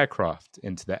moving aircraft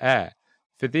into the air.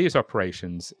 For these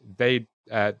operations, they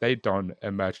don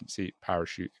emergency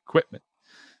parachute equipment.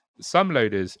 Some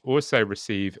loaders also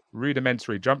receive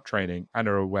rudimentary jump training and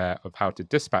are aware of how to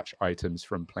dispatch items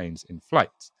from planes in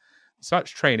flight.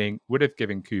 Such training would have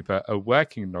given Cooper a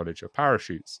working knowledge of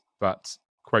parachutes, but,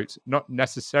 quote, not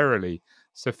necessarily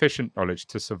sufficient knowledge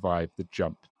to survive the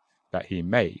jump that he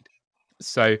made.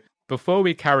 So before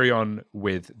we carry on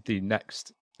with the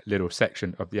next little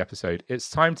section of the episode, it's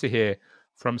time to hear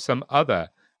from some other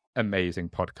amazing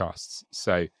podcasts.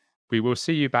 So we will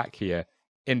see you back here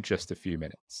in just a few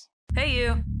minutes. Hey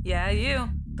you, yeah you,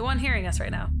 the one hearing us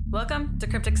right now. Welcome to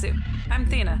Cryptic Soup. I'm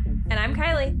Thena. And I'm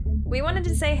Kylie. We wanted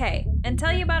to say hey and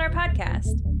tell you about our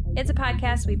podcast. It's a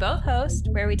podcast we both host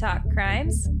where we talk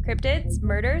crimes, cryptids,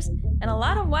 murders, and a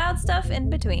lot of wild stuff in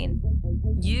between.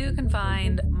 You can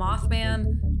find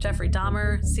Mothman, Jeffrey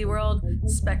Dahmer, SeaWorld,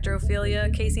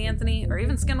 Spectrophilia, Casey Anthony, or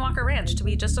even Skinwalker Ranch to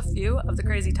be just a few of the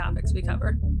crazy topics we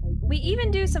cover. We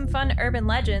even do some fun urban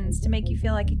legends to make you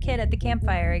feel like a kid at the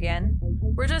campfire again.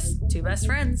 We're just two best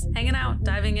friends hanging out,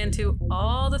 diving into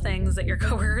all the things that your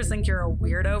coworkers think you're a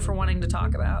weirdo for wanting to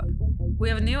talk about. We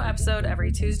have a new episode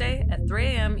every Tuesday at 3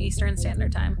 a.m. Eastern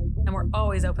Standard Time, and we're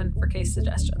always open for case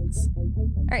suggestions.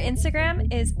 Our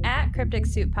Instagram is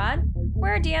 @CrypticSuitPod,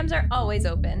 where our DMs are always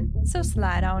open, so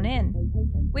slide on in.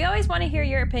 We always want to hear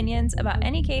your opinions about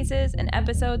any cases and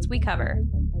episodes we cover.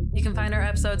 You can find our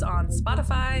episodes on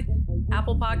Spotify,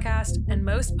 Apple Podcast, and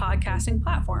most podcasting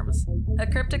platforms.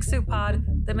 At Cryptic Soup Pod,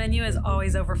 the menu is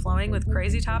always overflowing with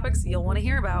crazy topics you'll want to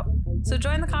hear about. So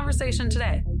join the conversation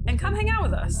today and come hang out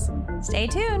with us. Stay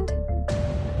tuned.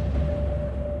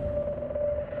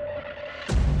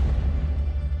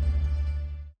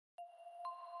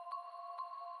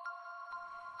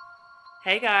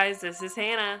 Hey guys, this is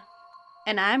Hannah.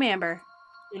 And I'm Amber,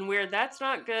 And we're That's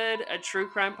Not Good, a true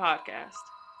crime podcast.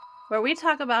 where we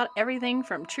talk about everything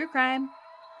from true crime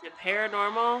The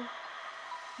paranormal.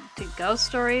 to ghost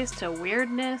stories to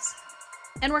weirdness.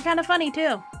 And we're kind of funny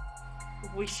too.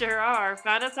 We sure are.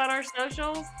 Find us on our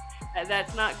socials at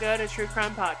That's Not Good, a true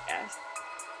crime podcast.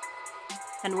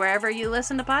 And wherever you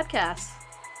listen to podcasts,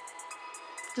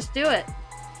 just do it.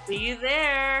 See you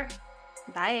there.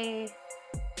 Bye.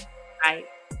 Bye.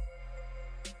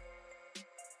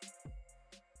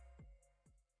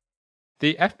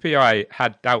 The FBI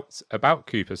had doubts about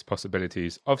Cooper's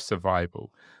possibilities of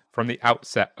survival from the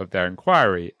outset of their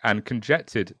inquiry and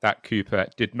conjectured that Cooper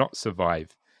did not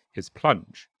survive his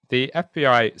plunge. The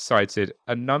FBI cited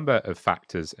a number of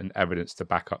factors and evidence to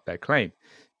back up their claim,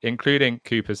 including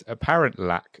Cooper's apparent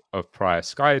lack of prior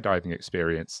skydiving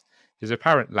experience, his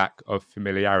apparent lack of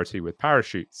familiarity with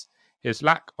parachutes, his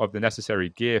lack of the necessary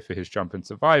gear for his jump and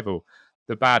survival,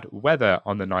 the bad weather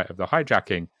on the night of the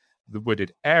hijacking, the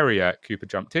wooded area Cooper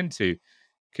jumped into,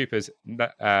 Cooper's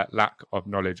lack of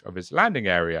knowledge of his landing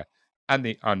area, and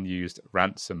the unused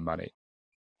ransom money.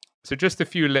 So just a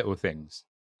few little things.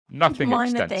 Nothing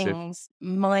minor extensive. things,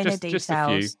 minor details. Just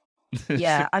a few.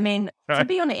 Yeah, I mean, to Right.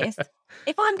 be honest,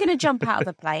 if I'm going to jump out of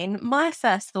the plane, my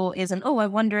first thought isn't, oh, I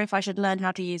wonder if I should learn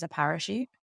how to use a parachute.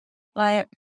 Like,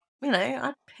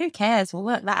 who cares? We'll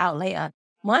work that out later.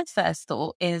 My first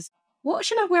thought is, what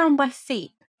should I wear on my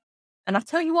feet? And I'll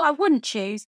tell you what I wouldn't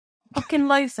choose. Fucking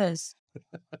loafers.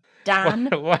 Dan.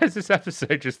 Why is this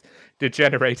episode just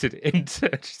degenerated into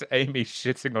just Amy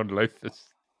shitting on loafers?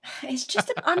 It's just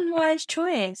an unwise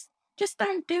choice. Just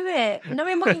don't do it.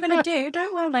 Knowing what you're going to do,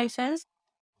 don't wear loafers.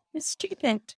 It's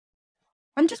stupid.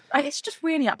 It's just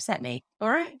really upset me, all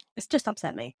right? It's just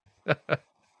upset me.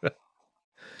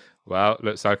 Well,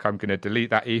 looks like I'm going to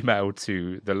delete that email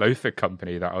to the loafer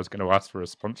company that I was going to ask for a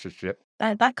sponsorship.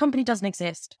 That company doesn't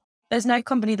exist. There's no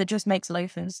company that just makes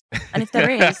loafers. And if there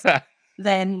is,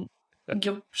 then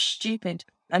you're stupid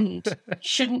and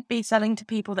shouldn't be selling to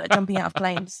people that are jumping out of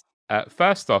planes.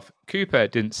 First off, Cooper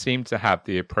didn't seem to have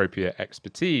the appropriate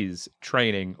expertise,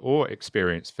 training, or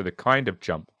experience for the kind of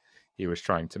jump he was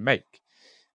trying to make.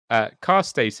 Carr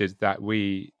stated that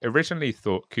we originally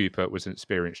thought Cooper was an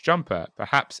experienced jumper,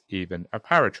 perhaps even a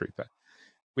paratrooper.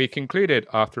 We concluded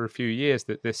after a few years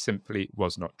that this simply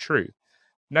was not true.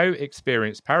 No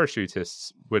experienced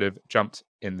parachutists would have jumped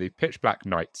in the pitch black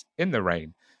night in the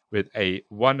rain with a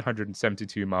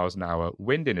 172 miles an hour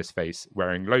wind in his face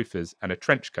wearing loafers and a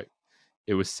trench coat.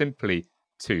 It was simply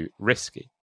too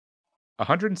risky.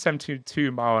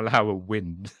 172 mile an hour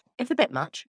wind. It's a bit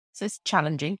much. So it's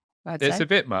challenging, I'd It's say. a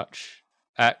bit much.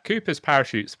 Cooper's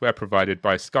parachutes were provided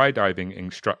by skydiving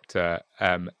instructor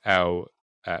L.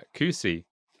 Kusi,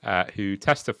 who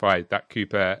testified that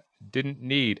Cooper didn't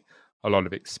need a lot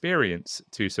of experience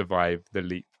to survive the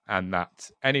leap and that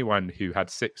anyone who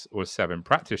had 6 or 7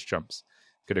 practice jumps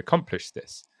could accomplish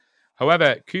this.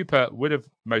 However, Cooper would have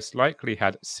most likely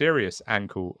had serious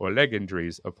ankle or leg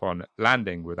injuries upon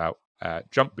landing without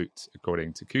jump boots,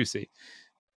 according to Kusi,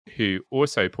 who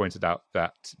also pointed out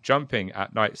that jumping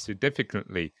at night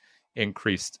significantly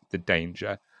increased the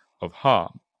danger of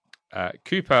harm.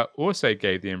 Cooper also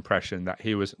gave the impression that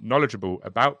he was knowledgeable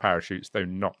about parachutes, though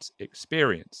not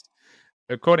experienced.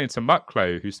 According to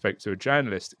Mucklow, who spoke to a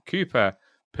journalist, Cooper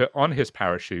put on his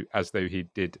parachute as though he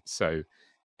did so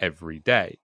every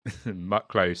day.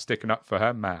 Mucklow sticking up for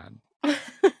her man.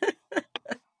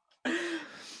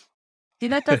 See,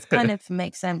 that does kind of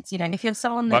make sense. If you're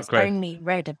someone that's Mucklow. only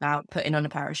read about putting on a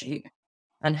parachute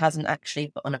and hasn't actually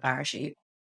put on a parachute,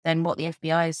 then what the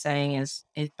FBI is saying is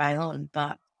bang on.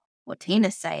 But what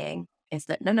Tina's saying is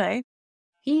that no,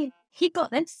 he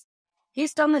got this.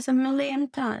 He's done this a million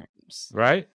times.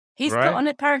 Right? He's right? put on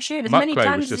a parachute as Mucklow many was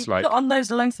times just as he's like- put on those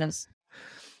loafers.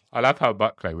 I love how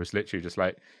Mucklow was literally just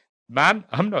like, man,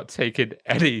 I'm not taking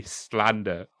any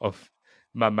slander of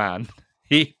my man.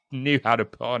 He knew how to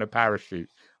put on a parachute,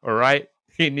 all right?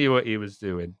 He knew what he was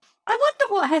doing. I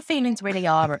wonder what her feelings really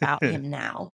are about him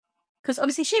now. Because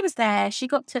obviously she was there. She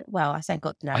got to, well, I say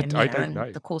got to know him I you know, don't in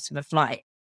know. the course of a flight.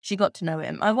 She got to know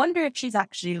him. I wonder if she's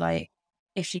actually like,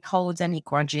 if she holds any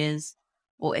grudges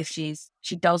or if she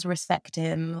does respect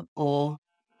him or,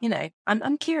 you know,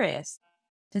 I'm curious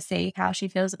to see how she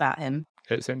feels about him.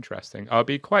 It's interesting. I'll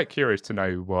be quite curious to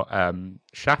know what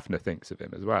Schaffner thinks of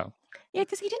him as well. Yeah,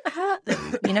 because he didn't hurt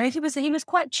them. You know, he was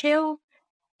quite chill.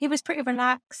 He was pretty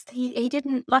relaxed. He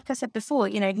didn't, like I said before,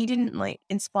 you know, he didn't like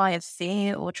inspire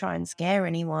fear or try and scare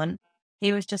anyone.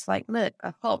 He was just like, look,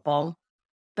 I've got a bomb.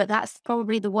 But that's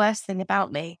probably the worst thing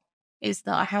about me is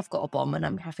that I have got a bomb and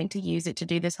I'm having to use it to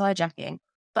do this hijacking.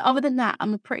 But other than that,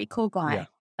 I'm a pretty cool guy. Yeah.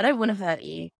 I don't want to hurt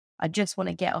you. I just want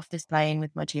to get off this plane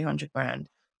with my 200 grand.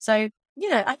 So, you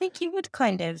know, I think you would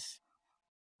kind of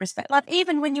respect, like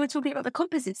even when you were talking about the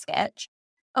composite sketch,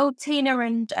 old Tina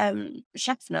and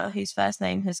Schaffner, whose first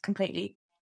name has completely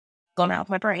gone out of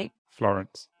my brain.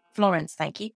 Florence,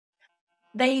 thank you.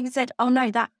 They said, oh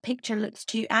no, that picture looks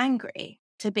too angry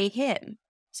to be him.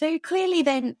 So clearly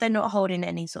they're not holding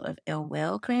any sort of ill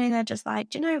will. Clearly they're just like,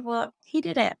 do you know what? He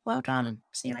did it. Well done.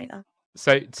 See you later.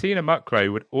 So Tina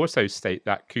Mucklow would also state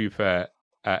that Cooper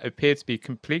appeared to be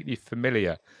completely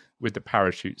familiar with the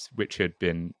parachutes which had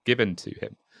been given to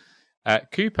him.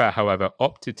 Cooper, however,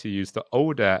 opted to use the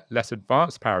older, less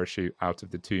advanced parachute out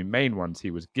of the two main ones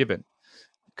he was given.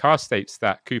 Carr states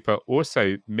that Cooper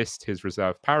also missed his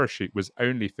reserve parachute was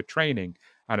only for training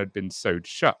and had been sewed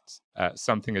shut,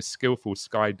 something a skillful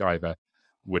skydiver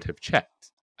would have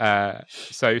checked.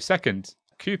 So second,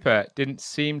 Cooper didn't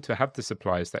seem to have the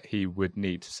supplies that he would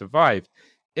need to survive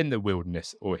in the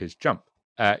wilderness or his jump.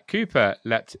 Cooper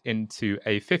leapt into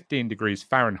a 15 degrees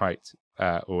Fahrenheit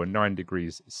or 9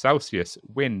 degrees Celsius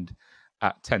wind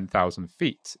at 10,000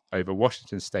 feet over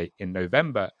Washington State in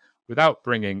November without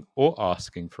bringing or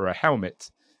asking for a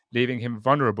helmet, leaving him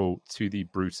vulnerable to the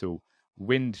brutal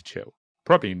wind chill.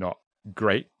 Probably not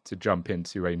great to jump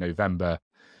into a November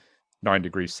 9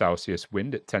 degrees Celsius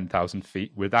wind at 10,000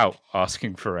 feet without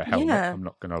asking for a helmet. Yeah. I'm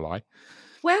not going to lie.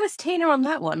 Where was Tina on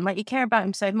that one? Like, you care about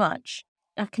him so much.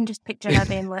 I can just picture her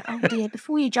being like, oh dear,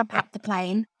 before you jump out the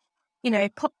plane, you know,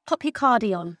 pop your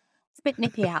cardi on. It's a bit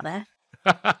nippy out there.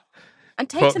 And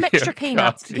take Pop some extra your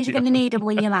peanuts because you're going to cardi need them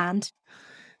when you land.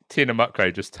 Tina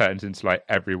Mucklow just turns into like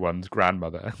everyone's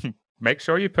grandmother. Make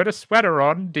sure you put a sweater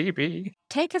on, DB.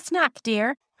 Take a snack,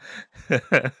 dear.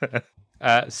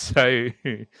 So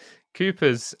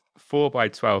Cooper's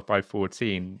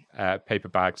 4x12x14 paper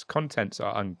bag's contents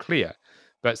are unclear,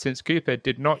 but since Cooper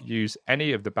did not use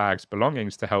any of the bag's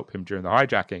belongings to help him during the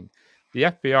hijacking, the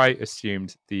FBI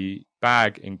assumed the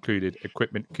bag included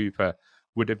equipment Cooper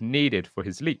would have needed for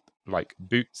his leap, like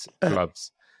boots,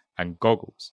 gloves, and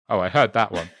goggles. Oh, I heard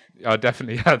that one. I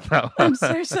definitely heard that one. I'm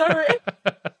so sorry.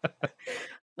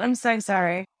 I'm so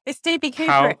sorry. It's DB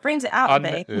Cooper. How It brings it out of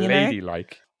me, you know?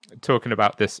 unladylike. Talking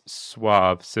about this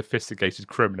suave, sophisticated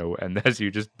criminal, and there's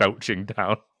you just belching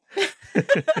down.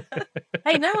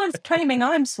 Hey, no one's claiming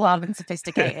I'm suave and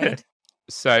sophisticated.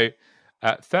 So,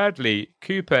 thirdly,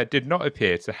 Cooper did not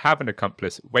appear to have an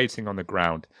accomplice waiting on the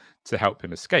ground to help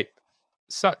him escape.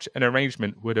 Such an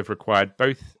arrangement would have required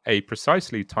both a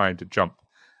precisely timed jump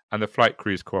and the flight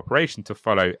crew's cooperation to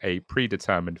follow a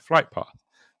predetermined flight path.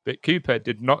 But Cooper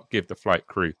did not give the flight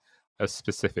crew a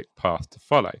specific path to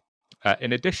follow.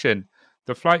 In addition,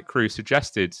 the flight crew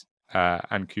suggested,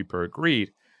 and Cooper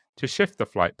agreed, to shift the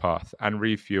flight path and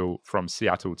refuel from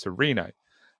Seattle to Reno.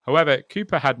 However,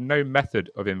 Cooper had no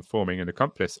method of informing an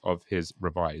accomplice of his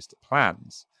revised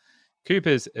plans.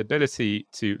 Cooper's ability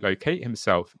to locate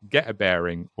himself, get a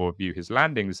bearing, or view his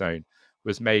landing zone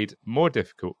was made more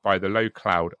difficult by the low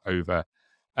cloud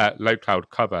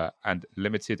cover and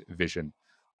limited vision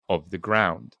of the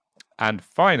ground. And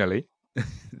finally,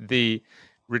 the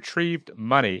retrieved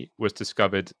money was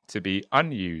discovered to be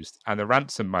unused, and the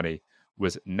ransom money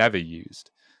was never used.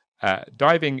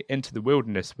 Diving into the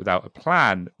wilderness without a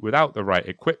plan, without the right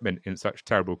equipment in such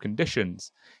terrible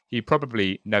conditions, he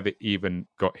probably never even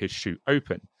got his chute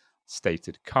open,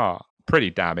 stated Carr. Pretty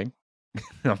damning.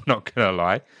 I'm not going to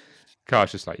lie.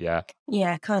 Carr's just like, yeah,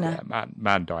 kind of. yeah,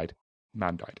 man died.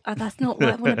 Man died. That's not what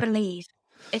I want to believe.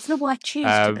 It's not what I choose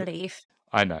to believe.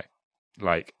 I know.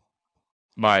 Like,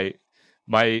 my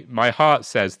heart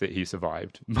says that he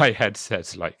survived. My head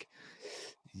says, like,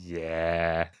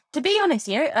 yeah, To be honest,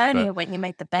 earlier when you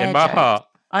made the bear In my joke, heart,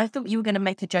 I thought you were going to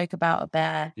make a joke about a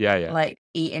bear, yeah. like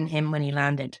eating him when he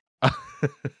landed.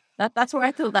 That's where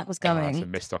I thought that was Oh, going. that's a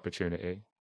missed opportunity.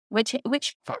 Which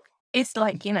Fuck. is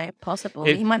like, possible.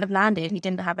 It- He might have landed. He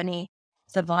didn't have any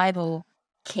survival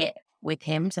kit with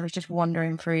him, so he was just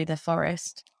wandering through the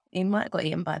forest. He might have got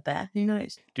eaten by a bear. Who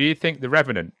knows? Do you think The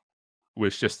Revenant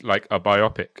was just like a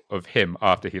biopic of him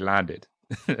after he landed?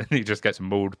 And he just gets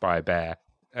mauled by a bear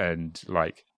and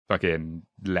like fucking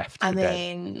left I for dead.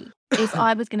 mean, if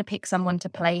I was going to pick someone to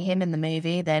play him in the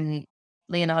movie, then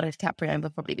Leonardo DiCaprio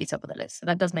would probably be top of the literally. So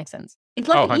that does make sense. It's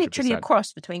like Oh, literally a 100%.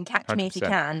 cross between Catch Me If You 100%.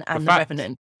 Can and The fact-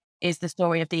 Revenant is the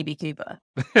story of DB Cooper.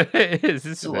 It is,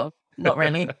 isn't Sort it? of. Not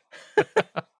really.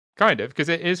 Kind of, because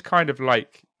it is kind of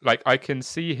like I can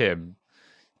see him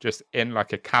just in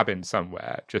like a cabin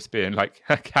somewhere, just being like,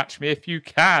 "Catch me if you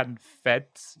can,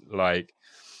 feds," like,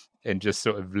 and just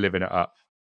sort of living it up,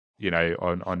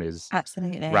 on his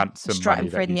Absolutely. ransom Strutting money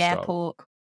through that the he stole. airport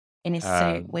in his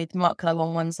Um, suit with Mark Lowe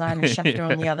on one side and Schefter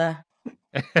on the other.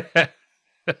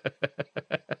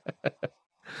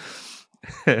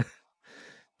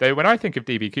 Though when I think of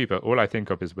DB Cooper, all I think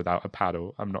of is Without a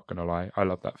Paddle. I'm not gonna lie, I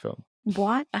love that film.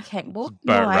 What? Okay, what?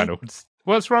 Burt Why? Reynolds.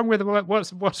 What's wrong with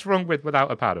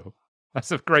Without a Paddle?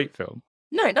 That's a great film.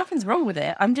 No, nothing's wrong with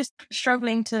it. I'm just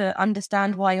struggling to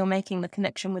understand why you're making the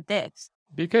connection with this.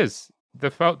 Because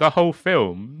the whole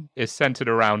film is centered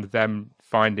around them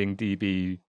finding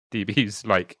DB's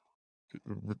like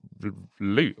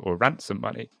loot or ransom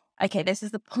money. Okay, this is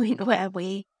the point where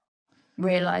we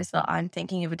realise that I'm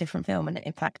thinking of a different film and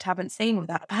in fact haven't seen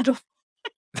Without a Paddle.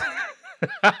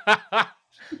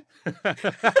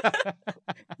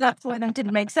 That's why that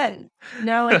didn't make sense.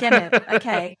 No, I get it.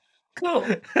 Okay, cool.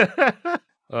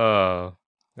 Oh,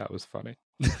 that was funny.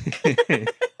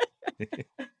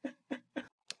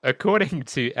 According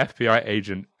to FBI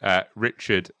agent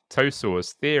Richard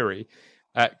Tosor's theory,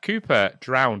 Cooper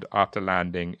drowned after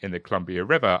landing in the Columbia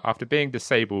River after being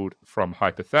disabled from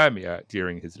hypothermia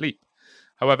during his leap.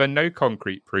 However, no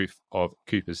concrete proof of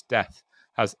Cooper's death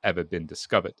has ever been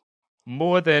discovered.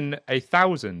 More than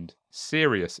 1,000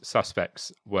 serious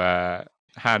suspects were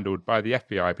handled by the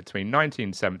FBI between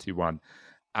 1971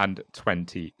 and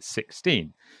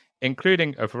 2016,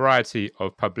 including a variety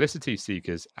of publicity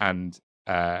seekers and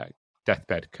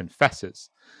deathbed confessors.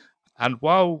 And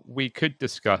while we could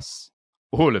discuss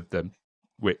all of them,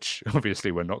 which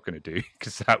obviously we're not going to do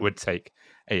because that would take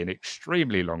an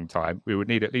extremely long time, we would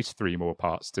need at least 3 more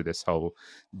parts to this whole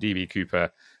DB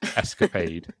Cooper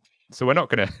escapade. So we're not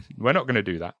going to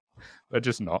do that. We're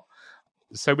just not.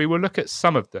 So we will look at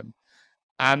some of them.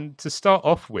 And to start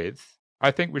off with,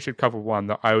 I think we should cover one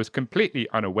that I was completely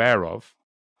unaware of,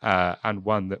 and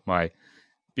one that my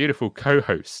beautiful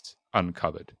co-host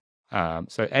uncovered.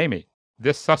 So Amy,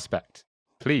 this suspect,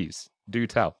 please do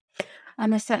tell. I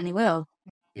most certainly will.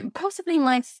 Possibly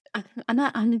my,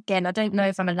 and again, I don't know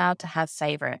if I'm allowed to have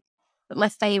favourite, but my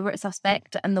favourite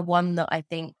suspect and the one that I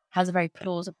think has a very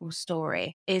plausible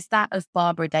story is that of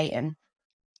Barbara Dayton,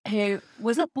 who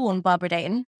was not born Barbara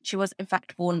Dayton. She was, in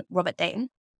fact, born Robert Dayton.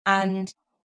 And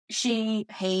he,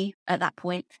 at that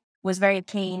point, was very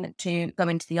keen to go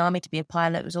into the army to be a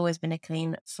pilot, was always been a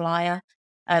keen flyer,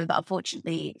 but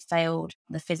unfortunately failed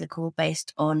the physical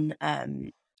based on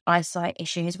eyesight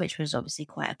issues, which was obviously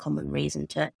quite a common reason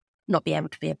to not be able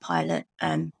to be a pilot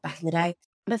back in the day,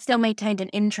 but still maintained an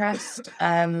interest,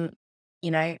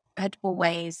 had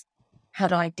always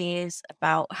had ideas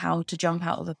about how to jump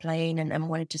out of a plane and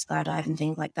wanted to skydive and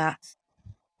things like that.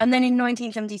 And then in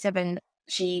 1977,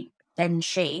 she'd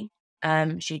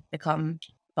become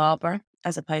Barbara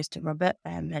as opposed to Robert,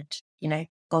 had,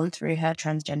 gone through her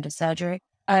transgender surgery.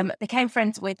 Became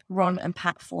friends with Ron and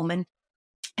Pat Foreman,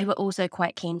 who were also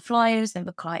quite keen flyers. They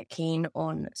were quite keen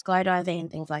on skydiving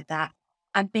and things like that.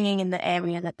 And being in the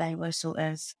area that they were sort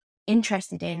of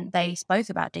interested in, they spoke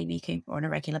about DB Cooper on a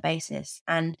regular basis.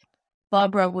 And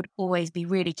Barbara would always be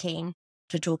really keen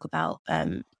to talk about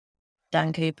Dan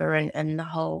Cooper and the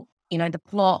whole, the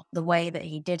plot, the way that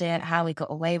he did it, how he got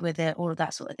away with it, all of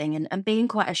that sort of thing. And being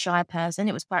quite a shy person,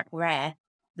 it was quite rare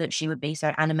that she would be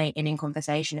so animated in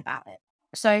conversation about it.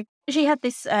 So she had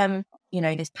this,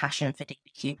 this passion for DB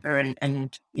Cooper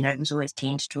and was always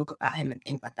keen to talk about him and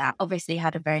things like that. Obviously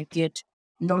had a very good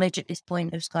knowledge at this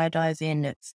point of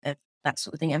skydiving, of that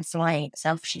sort of thing, and flying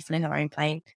itself. She flew her own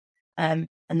plane, and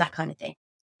that kind of thing.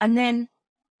 And then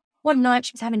one night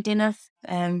she was having dinner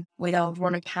with old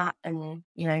Ron and Pat, and,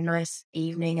 nice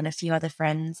evening, and a few other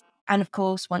friends. And of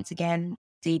course, once again,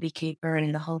 DB Cooper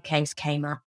and the whole case came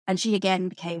up. And she again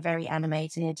became very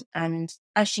animated. And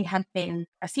as she had been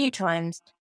a few times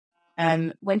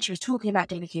when she was talking about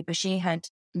DB Cooper, she had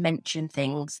mentioned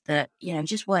things that,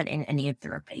 just weren't in any of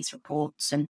the police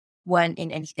reports and weren't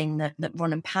in anything that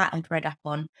Ron and Pat had read up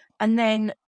on. And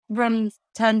then Ron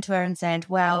turned to her and said,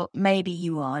 well, maybe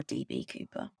you are DB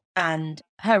Cooper. And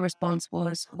her response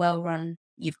was, well, Ron,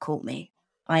 you've caught me.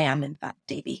 I am, in fact,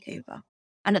 DB Cooper.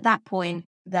 And at that point,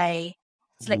 they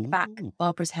slicked back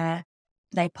Barbara's hair.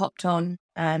 They popped on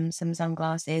some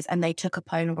sunglasses and they took a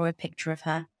Polaroid picture of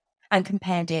her and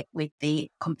compared it with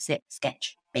the composite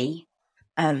sketch B,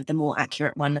 the more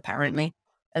accurate one, apparently,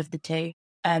 of the two.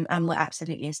 And were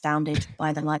absolutely astounded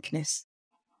by the likeness,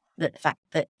 the fact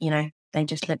that, they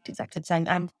just looked exactly the same.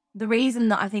 And the reason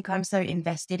that I think I'm so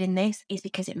invested in this is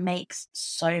because it makes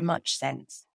so much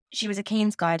sense. She was a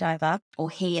keen skydiver, or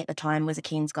he at the time was a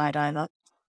keen skydiver,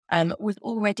 was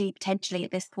already potentially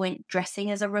at this point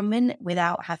dressing as a woman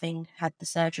without having had the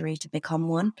surgery to become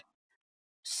one.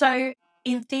 So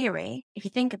in theory, if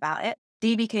you think about it,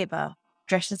 DB Cooper,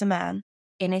 dressed as a man,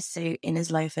 in his suit, in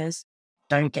his loafers,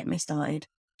 don't get me started,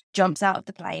 jumps out of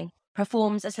the plane,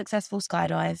 performs a successful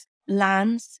skydive,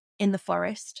 lands in the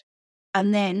forest,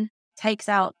 and then takes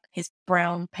out his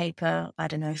brown paper,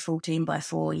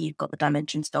 14x4, you've got the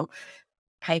dimension still,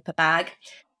 paper bag,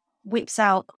 whips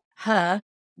out her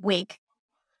wig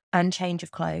and change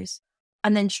of clothes,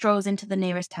 and then strolls into the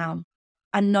nearest town.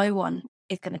 And no one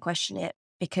is going to question it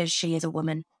because she is a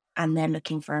woman and they're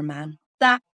looking for a man.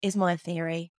 That is my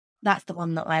theory. That's the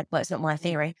one that it's not my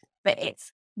theory, but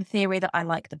it's the theory that I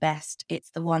like the best. It's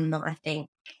the one that I think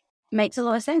makes a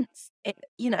lot of sense.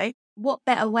 What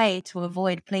better way to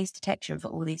avoid police detection for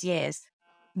all these years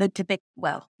than to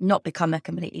not become a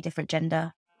completely different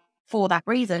gender for that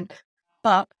reason,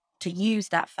 but to use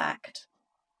that fact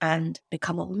and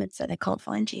become a woman so they can't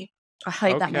find you. I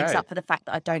hope that makes up for the fact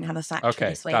that I don't have a fact for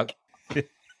this week.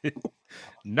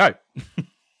 No,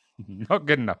 not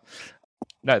good enough.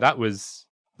 No, that was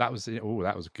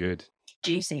good.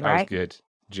 Juicy, that right? That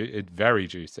was good. Very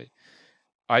juicy.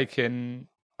 I can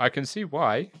see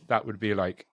why that would be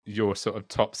like your sort of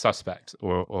top suspect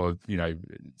or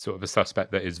sort of a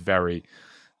suspect that is very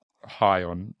high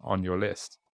on your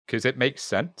list, because it makes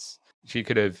sense. She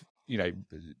could have,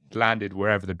 landed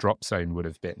wherever the drop zone would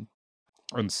have been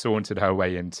and sauntered her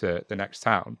way into the next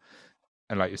town.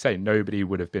 And like you say, nobody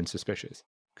would have been suspicious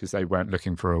because they weren't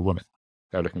looking for a woman.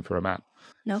 They were looking for a man.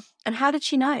 No. And how did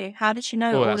she know? How did she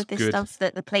know all of this stuff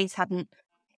that the police hadn't,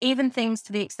 even things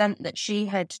to the extent that she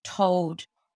had told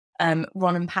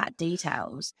Ron and Pat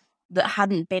details that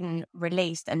hadn't been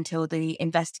released until the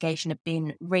investigation had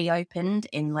been reopened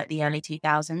in like the early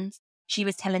 2000s. She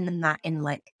was telling them that in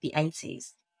like the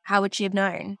 80s. How would she have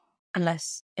known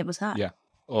unless it was her? Yeah.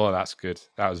 Oh, that's good.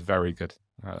 That was very good.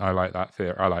 I like that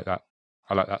theory. I like that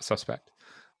suspect.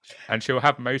 And she'll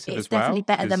have motive as well. It's definitely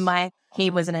better than my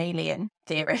he was an alien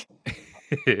theory.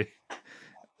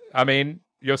 I mean,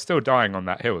 you're still dying on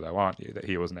that hill though, aren't you? That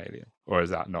he was an alien. Or is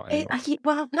that not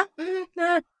anymore?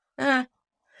 No.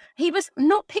 He was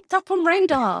not picked up on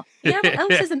radar. You know what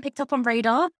else isn't picked up on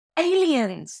radar?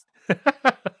 Aliens.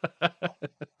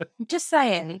 I'm just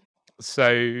saying.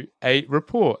 So a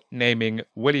report naming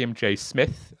William J.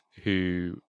 Smith,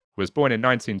 who was born in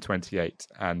 1928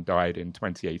 and died in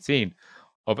 2018,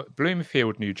 of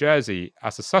Bloomfield, New Jersey,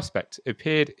 as a suspect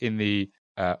appeared in the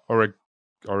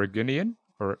Oregonian,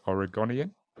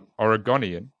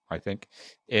 I think,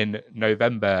 in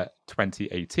November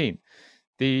 2018.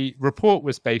 The report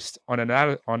was based on an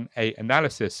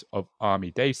analysis of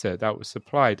Army data that was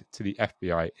supplied to the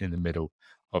FBI in the middle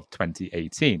of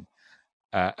 2018.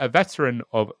 A veteran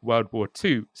of World War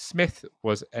II, Smith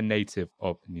was a native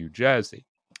of New Jersey.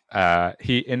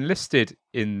 He enlisted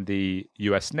in the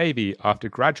US Navy after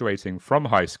graduating from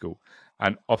high school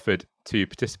and offered to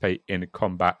participate in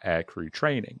combat aircrew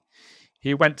training.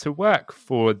 He went to work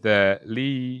for the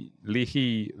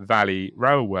Lehigh Valley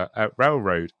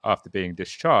Railroad after being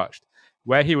discharged,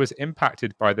 where he was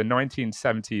impacted by the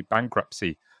 1970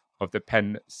 bankruptcy of the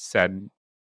Penn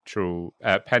Central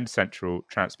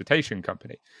Transportation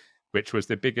Company, which was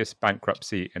the biggest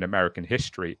bankruptcy in American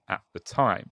history at the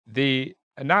time. The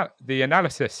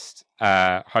analyst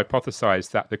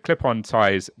hypothesized that the clip-on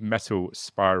ties metal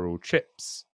spiral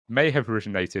chips may have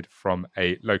originated from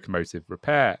a locomotive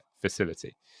repair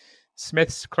facility.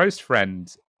 Smith's close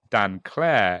friend, Dan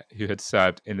Clare, who had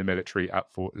served in the military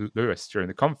at Fort Lewis during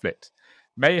the conflict,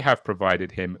 may have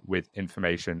provided him with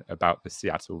information about the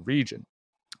Seattle region.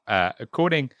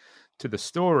 According to the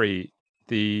story,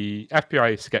 the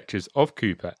FBI sketches of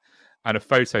Cooper and a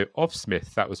photo of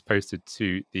Smith that was posted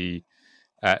to the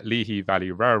Lehigh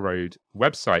Valley Railroad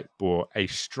website bore a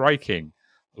striking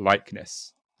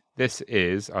likeness. This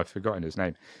is, I've forgotten his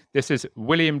name. This is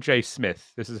William J.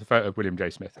 Smith. This is a photo of William J.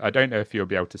 Smith. I don't know if you'll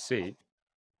be able to see.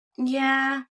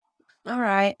 Yeah. All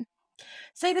right.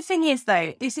 So the thing is,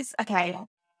 though, this is okay.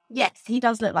 Yes, he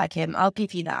does look like him. I'll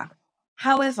give you that.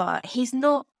 However, he's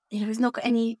not got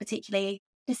any particularly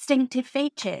distinctive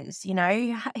features.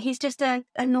 He's just a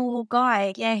normal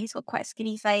guy. Yeah, he's got quite a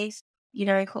skinny face.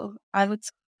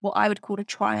 What I would call a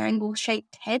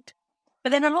triangle-shaped head.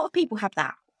 But then a lot of people have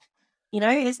that.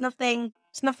 It's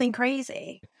nothing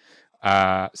crazy.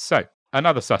 So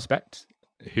another suspect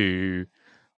who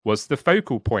was the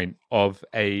focal point of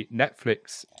a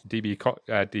Netflix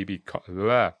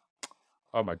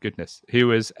oh my goodness, who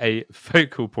was a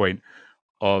focal point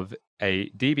of a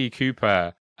DB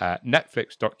Cooper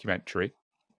Netflix documentary,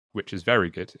 which is very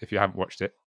good if you haven't watched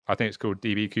it. I think it's called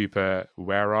DB Cooper,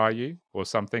 Where Are You? Or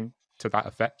something to that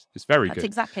effect. It's very good. That's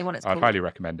exactly what it's called. I'd highly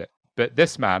recommend it. But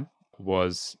this man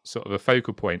was sort of a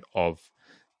focal point of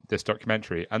this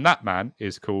documentary, and that man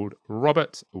is called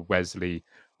Robert Wesley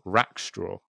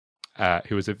Rackstraw,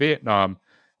 who was a Vietnam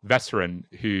veteran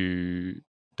who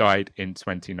died in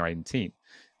 2019.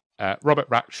 Robert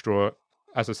Rackstraw,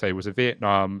 as I say, was a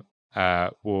Vietnam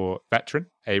War veteran,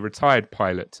 a retired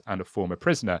pilot and a former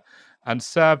prisoner, and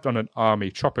served on an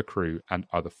army chopper crew and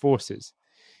other forces.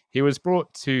 He was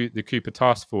brought to the Cooper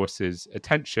Task Force's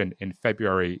attention in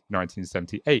February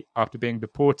 1978 after being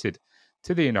deported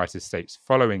to the United States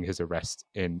following his arrest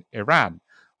in Iran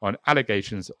on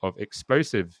allegations of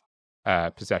explosive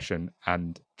possession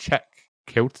and Czech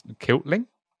kiltling.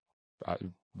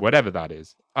 Whatever that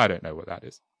is. I don't know what that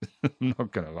is. I'm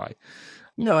not going to lie.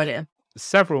 No idea.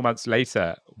 Several months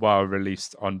later, while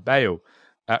released on bail,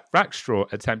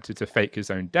 Rackstraw attempted to fake his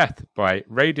own death by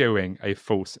radioing a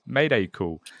false Mayday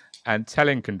call and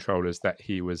telling controllers that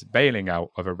he was bailing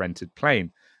out of a rented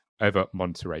plane over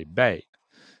Monterey Bay.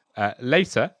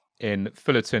 Later, in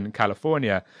Fullerton,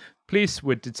 California, police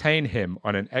would detain him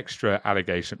on an extra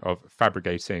allegation of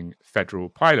fabricating federal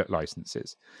pilot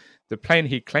licenses. The plane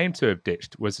he claimed to have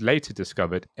ditched was later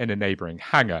discovered in a neighboring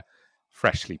hangar,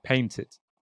 freshly painted.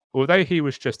 Although he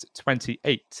was just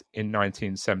 28 in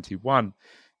 1971,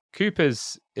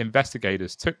 Cooper's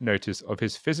investigators took notice of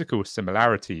his physical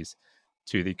similarities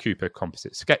to the Cooper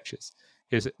composite sketches,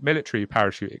 his military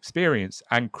parachute experience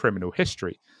and criminal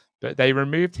history, but they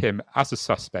removed him as a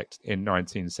suspect in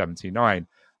 1979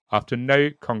 after no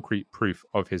concrete proof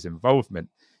of his involvement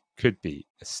could be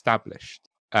established.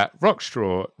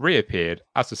 Rackstraw reappeared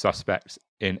as a suspect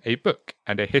in a book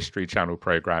and a History Channel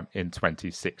program in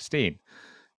 2016.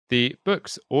 The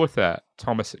book's author,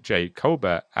 Thomas J.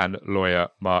 Colbert, and lawyer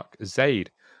Mark Zaid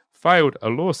filed a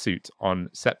lawsuit on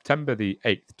September the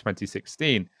 8th,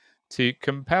 2016, to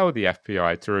compel the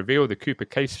FBI to reveal the Cooper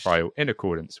case file in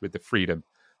accordance with the Freedom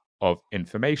of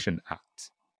Information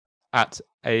Act. At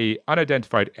an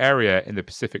unidentified area in the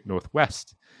Pacific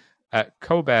Northwest,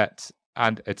 Colbert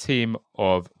and a team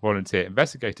of volunteer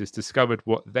investigators discovered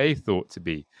what they thought to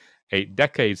be a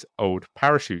decades-old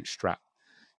parachute strap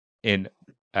in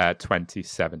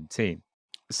 2017.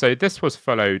 So this was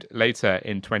followed later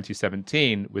in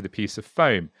 2017 with a piece of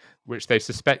foam, which they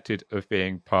suspected of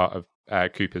being part of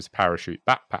Cooper's parachute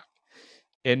backpack.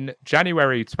 In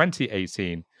January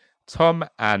 2018, Tom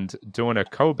and Donna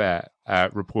Colbert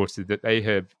reported that they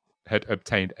had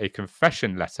obtained a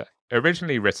confession letter,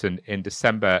 originally written in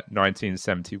December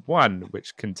 1971,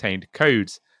 which contained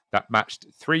codes that matched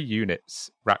 3 units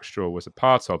Rackstraw was a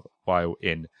part of while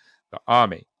in the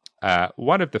Army.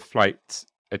 One of the flight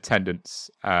attendants,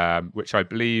 which I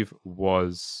believe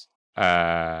was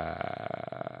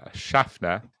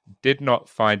Schaffner, did not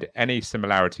find any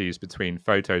similarities between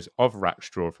photos of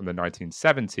Rackstraw from the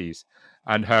 1970s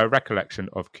and her recollection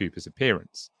of Cooper's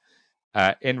appearance.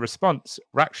 In response,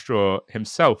 Rackstraw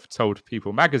himself told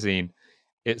People magazine,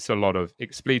 "It's a lot of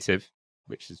expletive,"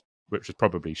 which is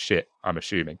probably shit, I'm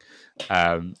assuming,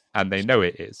 and they know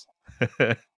it is.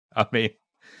 I mean,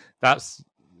 that's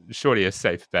surely a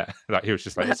safe bet. Like, he was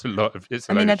just like, it's a lot of. I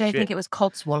don't think it was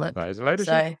Codswallop. That is a load of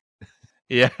shit.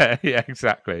 Yeah,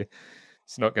 exactly.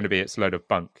 It's not going to be it's a load of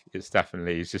bunk. It's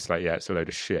definitely, he's just like, yeah, it's a load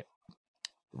of shit.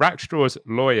 Rackstraw's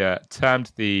lawyer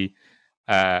termed the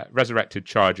resurrected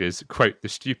charges, quote, "the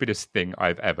stupidest thing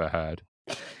I've ever heard."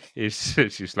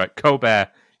 She's like,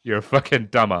 "Colbert, you're a fucking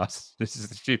dumbass. This is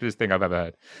the stupidest thing I've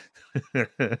ever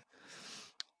heard."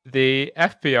 The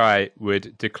FBI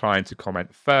would decline to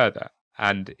comment further,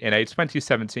 and in a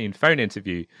 2017 phone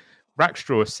interview,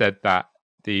 Rackstraw said that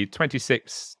the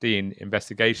 2016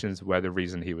 investigations were the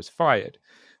reason he was fired.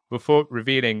 Before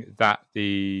revealing that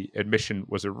the admission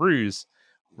was a ruse,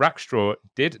 Rackstraw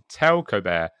did tell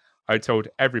Colbert, "I told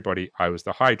everybody I was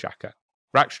the hijacker."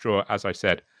 Rackstraw, as I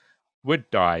said, would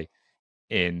die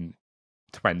in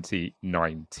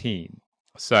 2019.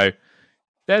 So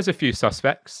there's a few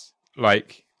suspects.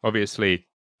 Like, obviously,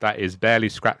 that is barely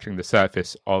scratching the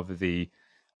surface of the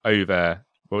over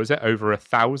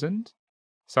 1,000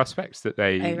 suspects that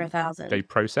Over 1,000. they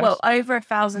processed. Well, over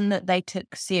 1,000 that they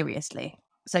took seriously.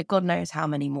 So God knows how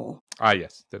many more.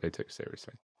 Yes, that they took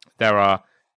seriously. There are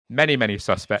many, many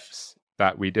suspects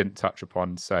that we didn't touch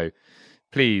upon. So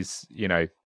please,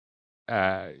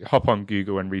 hop on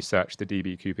Google and research the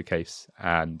DB Cooper case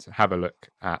and have a look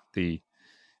at the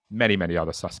many, many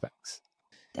other suspects.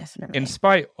 Definitely. In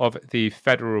spite of the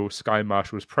Federal Sky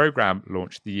Marshals program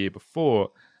launched the year before,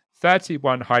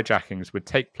 31 hijackings would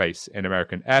take place in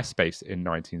American airspace in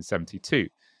 1972,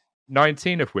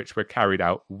 19 of which were carried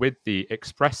out with the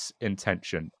express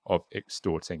intention of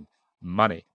extorting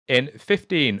money. In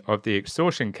 15 of the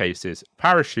extortion cases,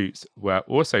 parachutes were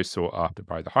also sought after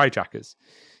by the hijackers.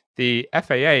 The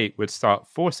FAA would start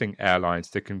forcing airlines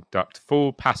to conduct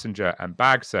full passenger and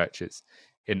bag searches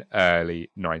in early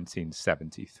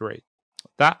 1973.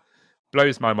 That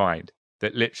blows my mind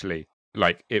that literally,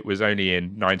 like, it was only in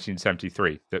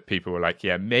 1973 that people were like,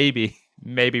 yeah, maybe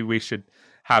we should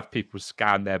have people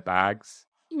scan their bags.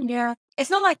 Yeah. It's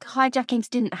not like hijackings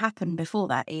didn't happen before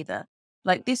that either.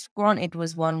 Like, this, granted,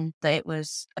 was one that it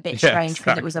was a bit strange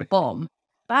because it was a bomb.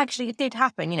 But actually, it did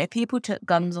happen. People took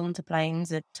guns onto planes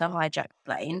to hijack the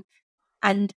plane.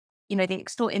 And, the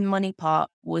extorting money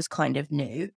part was kind of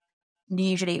new.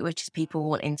 Usually it was just people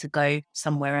wanting to go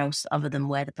somewhere else other than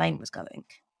where the plane was going.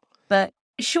 But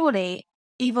surely,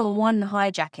 even one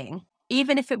hijacking,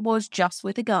 even if it was just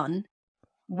with a gun,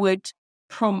 would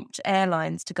prompt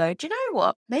airlines to go, do you know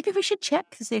what? Maybe we should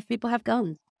check to see if people have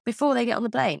guns before they get on the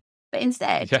plane. But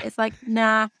instead, it's like,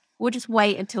 nah, we'll just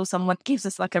wait until someone gives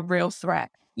us like a real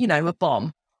threat, a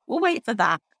bomb. We'll wait for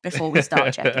that before we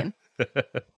start checking.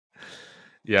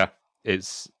 Yeah,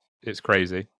 it's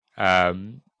crazy.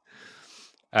 So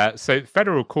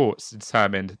federal courts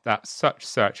determined that such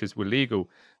searches were legal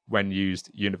when used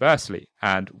universally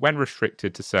and when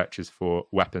restricted to searches for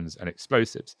weapons and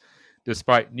explosives,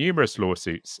 despite numerous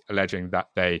lawsuits alleging that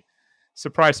they,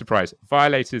 surprise, surprise,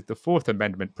 violated the Fourth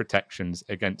Amendment protections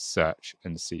against search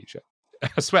and seizure.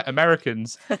 I swear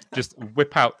Americans just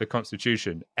whip out the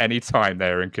Constitution anytime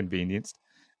they're inconvenienced.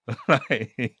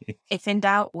 If in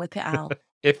doubt, whip it out.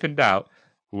 If in doubt,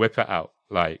 whip it out.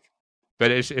 But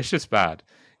it's just bad.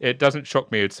 It doesn't shock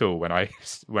me at all when I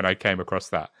came across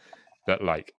that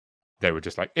they were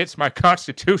just like, it's my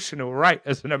constitutional right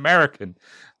as an American.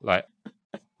 Like,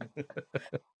 if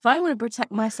I want to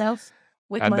protect myself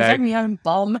with my very own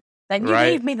bomb, then you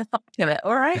leave me the fuck to it,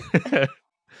 all right?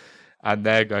 And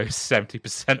there goes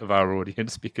 70% of our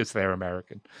audience because they're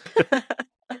American.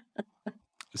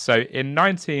 So in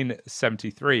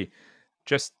 1973,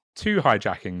 just 2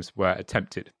 hijackings were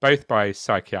attempted, both by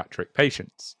psychiatric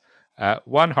patients.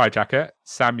 One hijacker,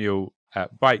 Samuel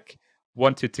Bike,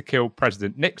 wanted to kill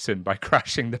President Nixon by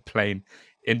crashing the plane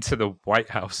into the White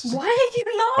House. Why are you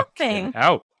laughing?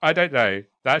 How? I don't know.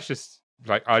 That's just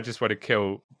like, I just want to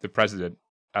kill the president,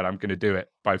 and I'm going to do it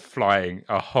by flying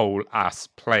a whole ass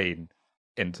plane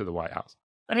into the White House.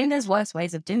 I mean, there's worse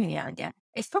ways of doing it, I guess.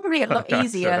 It's probably a lot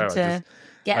easier to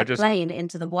get a plane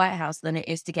into the White House than it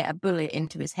is to get a bullet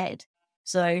into his head.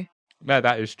 So... No,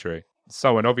 that is true.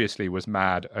 Someone obviously was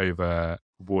mad over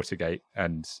Watergate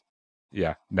and,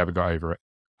 never got over it.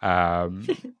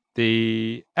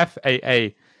 The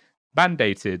FAA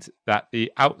mandated that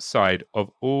the outside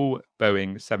of all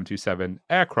Boeing 727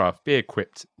 aircraft be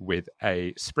equipped with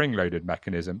a spring-loaded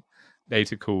mechanism,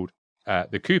 later called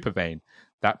the Cooper vane,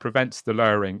 that prevents the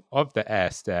lowering of the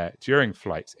air stair during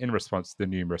flights in response to the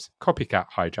numerous copycat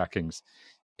hijackings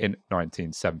in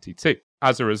 1972.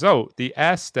 As a result, the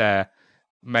air stair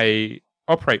may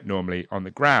operate normally on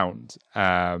the ground,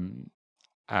 and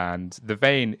the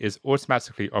vane is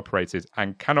automatically operated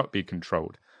and cannot be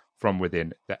controlled from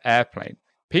within the airplane.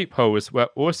 Peepholes were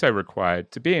also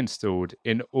required to be installed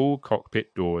in all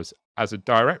cockpit doors as a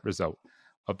direct result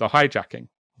of the hijacking.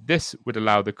 This would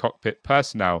allow the cockpit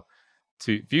personnel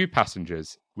to view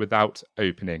passengers without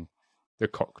opening the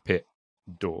cockpit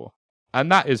door.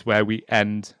 And that is where we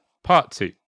end part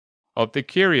 2 of the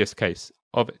curious case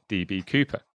of DB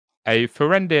Cooper, a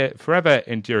forever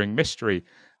enduring mystery,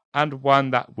 and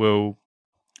one that will,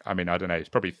 I don't know, it's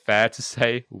probably fair to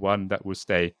say one that will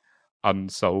stay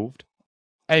unsolved.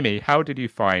 Amy, how did you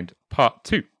find part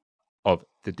 2 of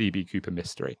the DB Cooper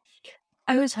mystery?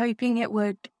 I was hoping it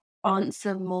would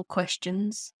answer more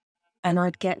questions and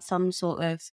I'd get some sort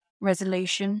of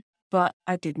resolution, but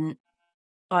I didn't.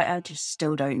 I just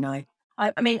still don't know.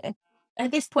 I mean,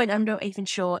 At this point, I'm not even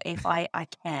sure if I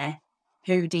care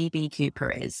who DB Cooper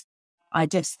is. I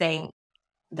just think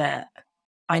that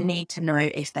I need to know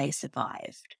if they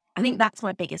survived. I think that's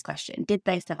my biggest question. Did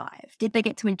they survive? Did they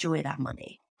get to enjoy that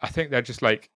money? I think they're just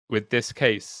like, with this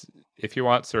case, if you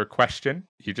answer a question,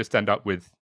 you just end up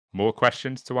with more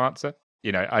questions to answer.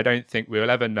 You know, I don't think we'll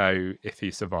ever know if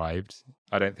he survived.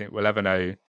 I don't think we'll ever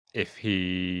know if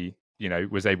he, you know,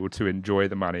 was able to enjoy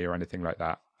the money or anything like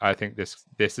that. I think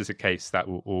this is a case that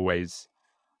will always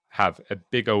have a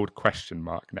big old question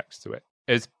mark next to it.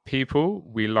 As people,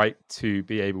 we like to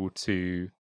be able to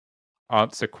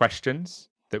answer questions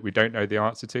that we don't know the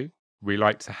answer to. We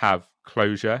like to have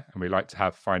closure and we like to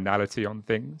have finality on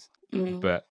things.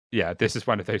 But yeah, this is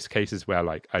one of those cases where,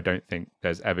 like, I don't think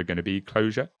there's ever going to be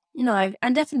closure. No,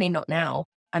 and definitely not now.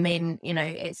 I mean, you know,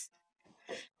 it's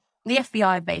the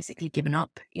FBI have basically given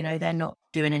up. You know, they're not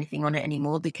doing anything on it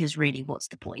anymore because really, what's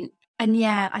the point? And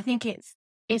yeah, I think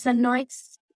it's a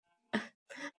nice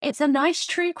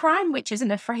true crime, which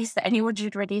isn't a phrase that anyone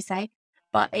should really say,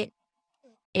 but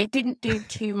it didn't do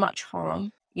too much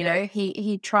harm. You know,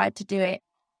 he tried to do it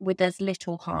with as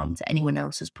little harm to anyone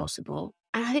else as possible.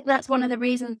 And I think that's one of the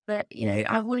reasons that, you know,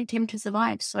 I wanted him to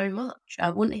survive so much. I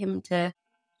wanted him to,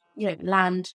 you know,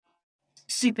 land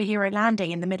superhero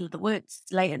landing in the middle of the woods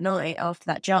late at night after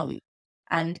that jump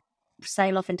and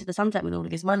sail off into the sunset with all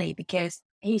of his money, because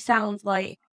he sounds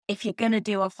like, if you're going to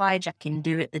do a hijacking,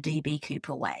 do it the DB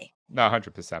Cooper way. No,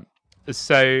 100%.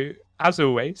 So, as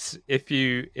always, if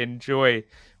you enjoy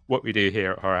what we do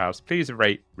here at Horror House, please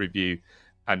rate, review,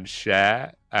 and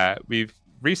share. We've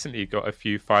recently got a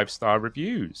few 5-star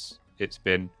reviews. It's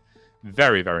been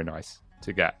very, very nice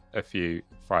to get a few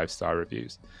 5-star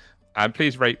reviews. And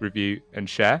please rate, review, and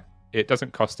share. It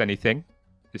doesn't cost anything.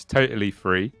 It's totally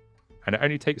free. And it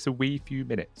only takes a wee few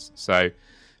minutes. So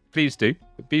please do.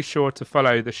 Be sure to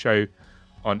follow the show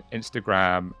on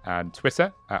Instagram and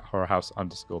Twitter at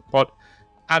horrorhouse_pod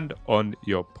and on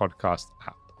your podcast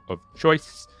app of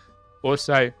choice.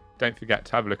 Also, don't forget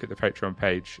to have a look at the Patreon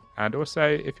page. And also,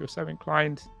 if you're so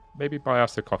inclined, maybe buy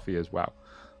us a coffee as well.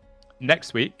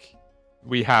 Next week,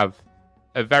 we have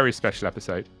a very special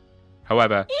episode.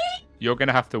 However, you're going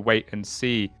to have to wait and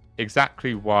see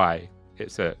exactly why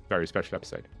it's a very special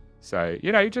episode. So,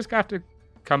 you know, you just have to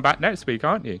come back next week,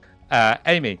 aren't you?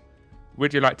 Amy,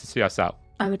 would you like to see us out?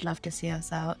 I would love to see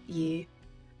us out, you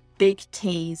big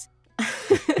tease.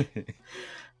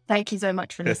 Thank you so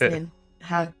much for listening.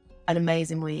 Have an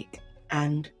amazing week.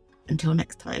 And until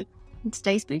next time,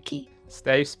 stay spooky.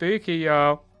 Stay spooky,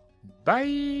 y'all.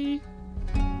 Bye.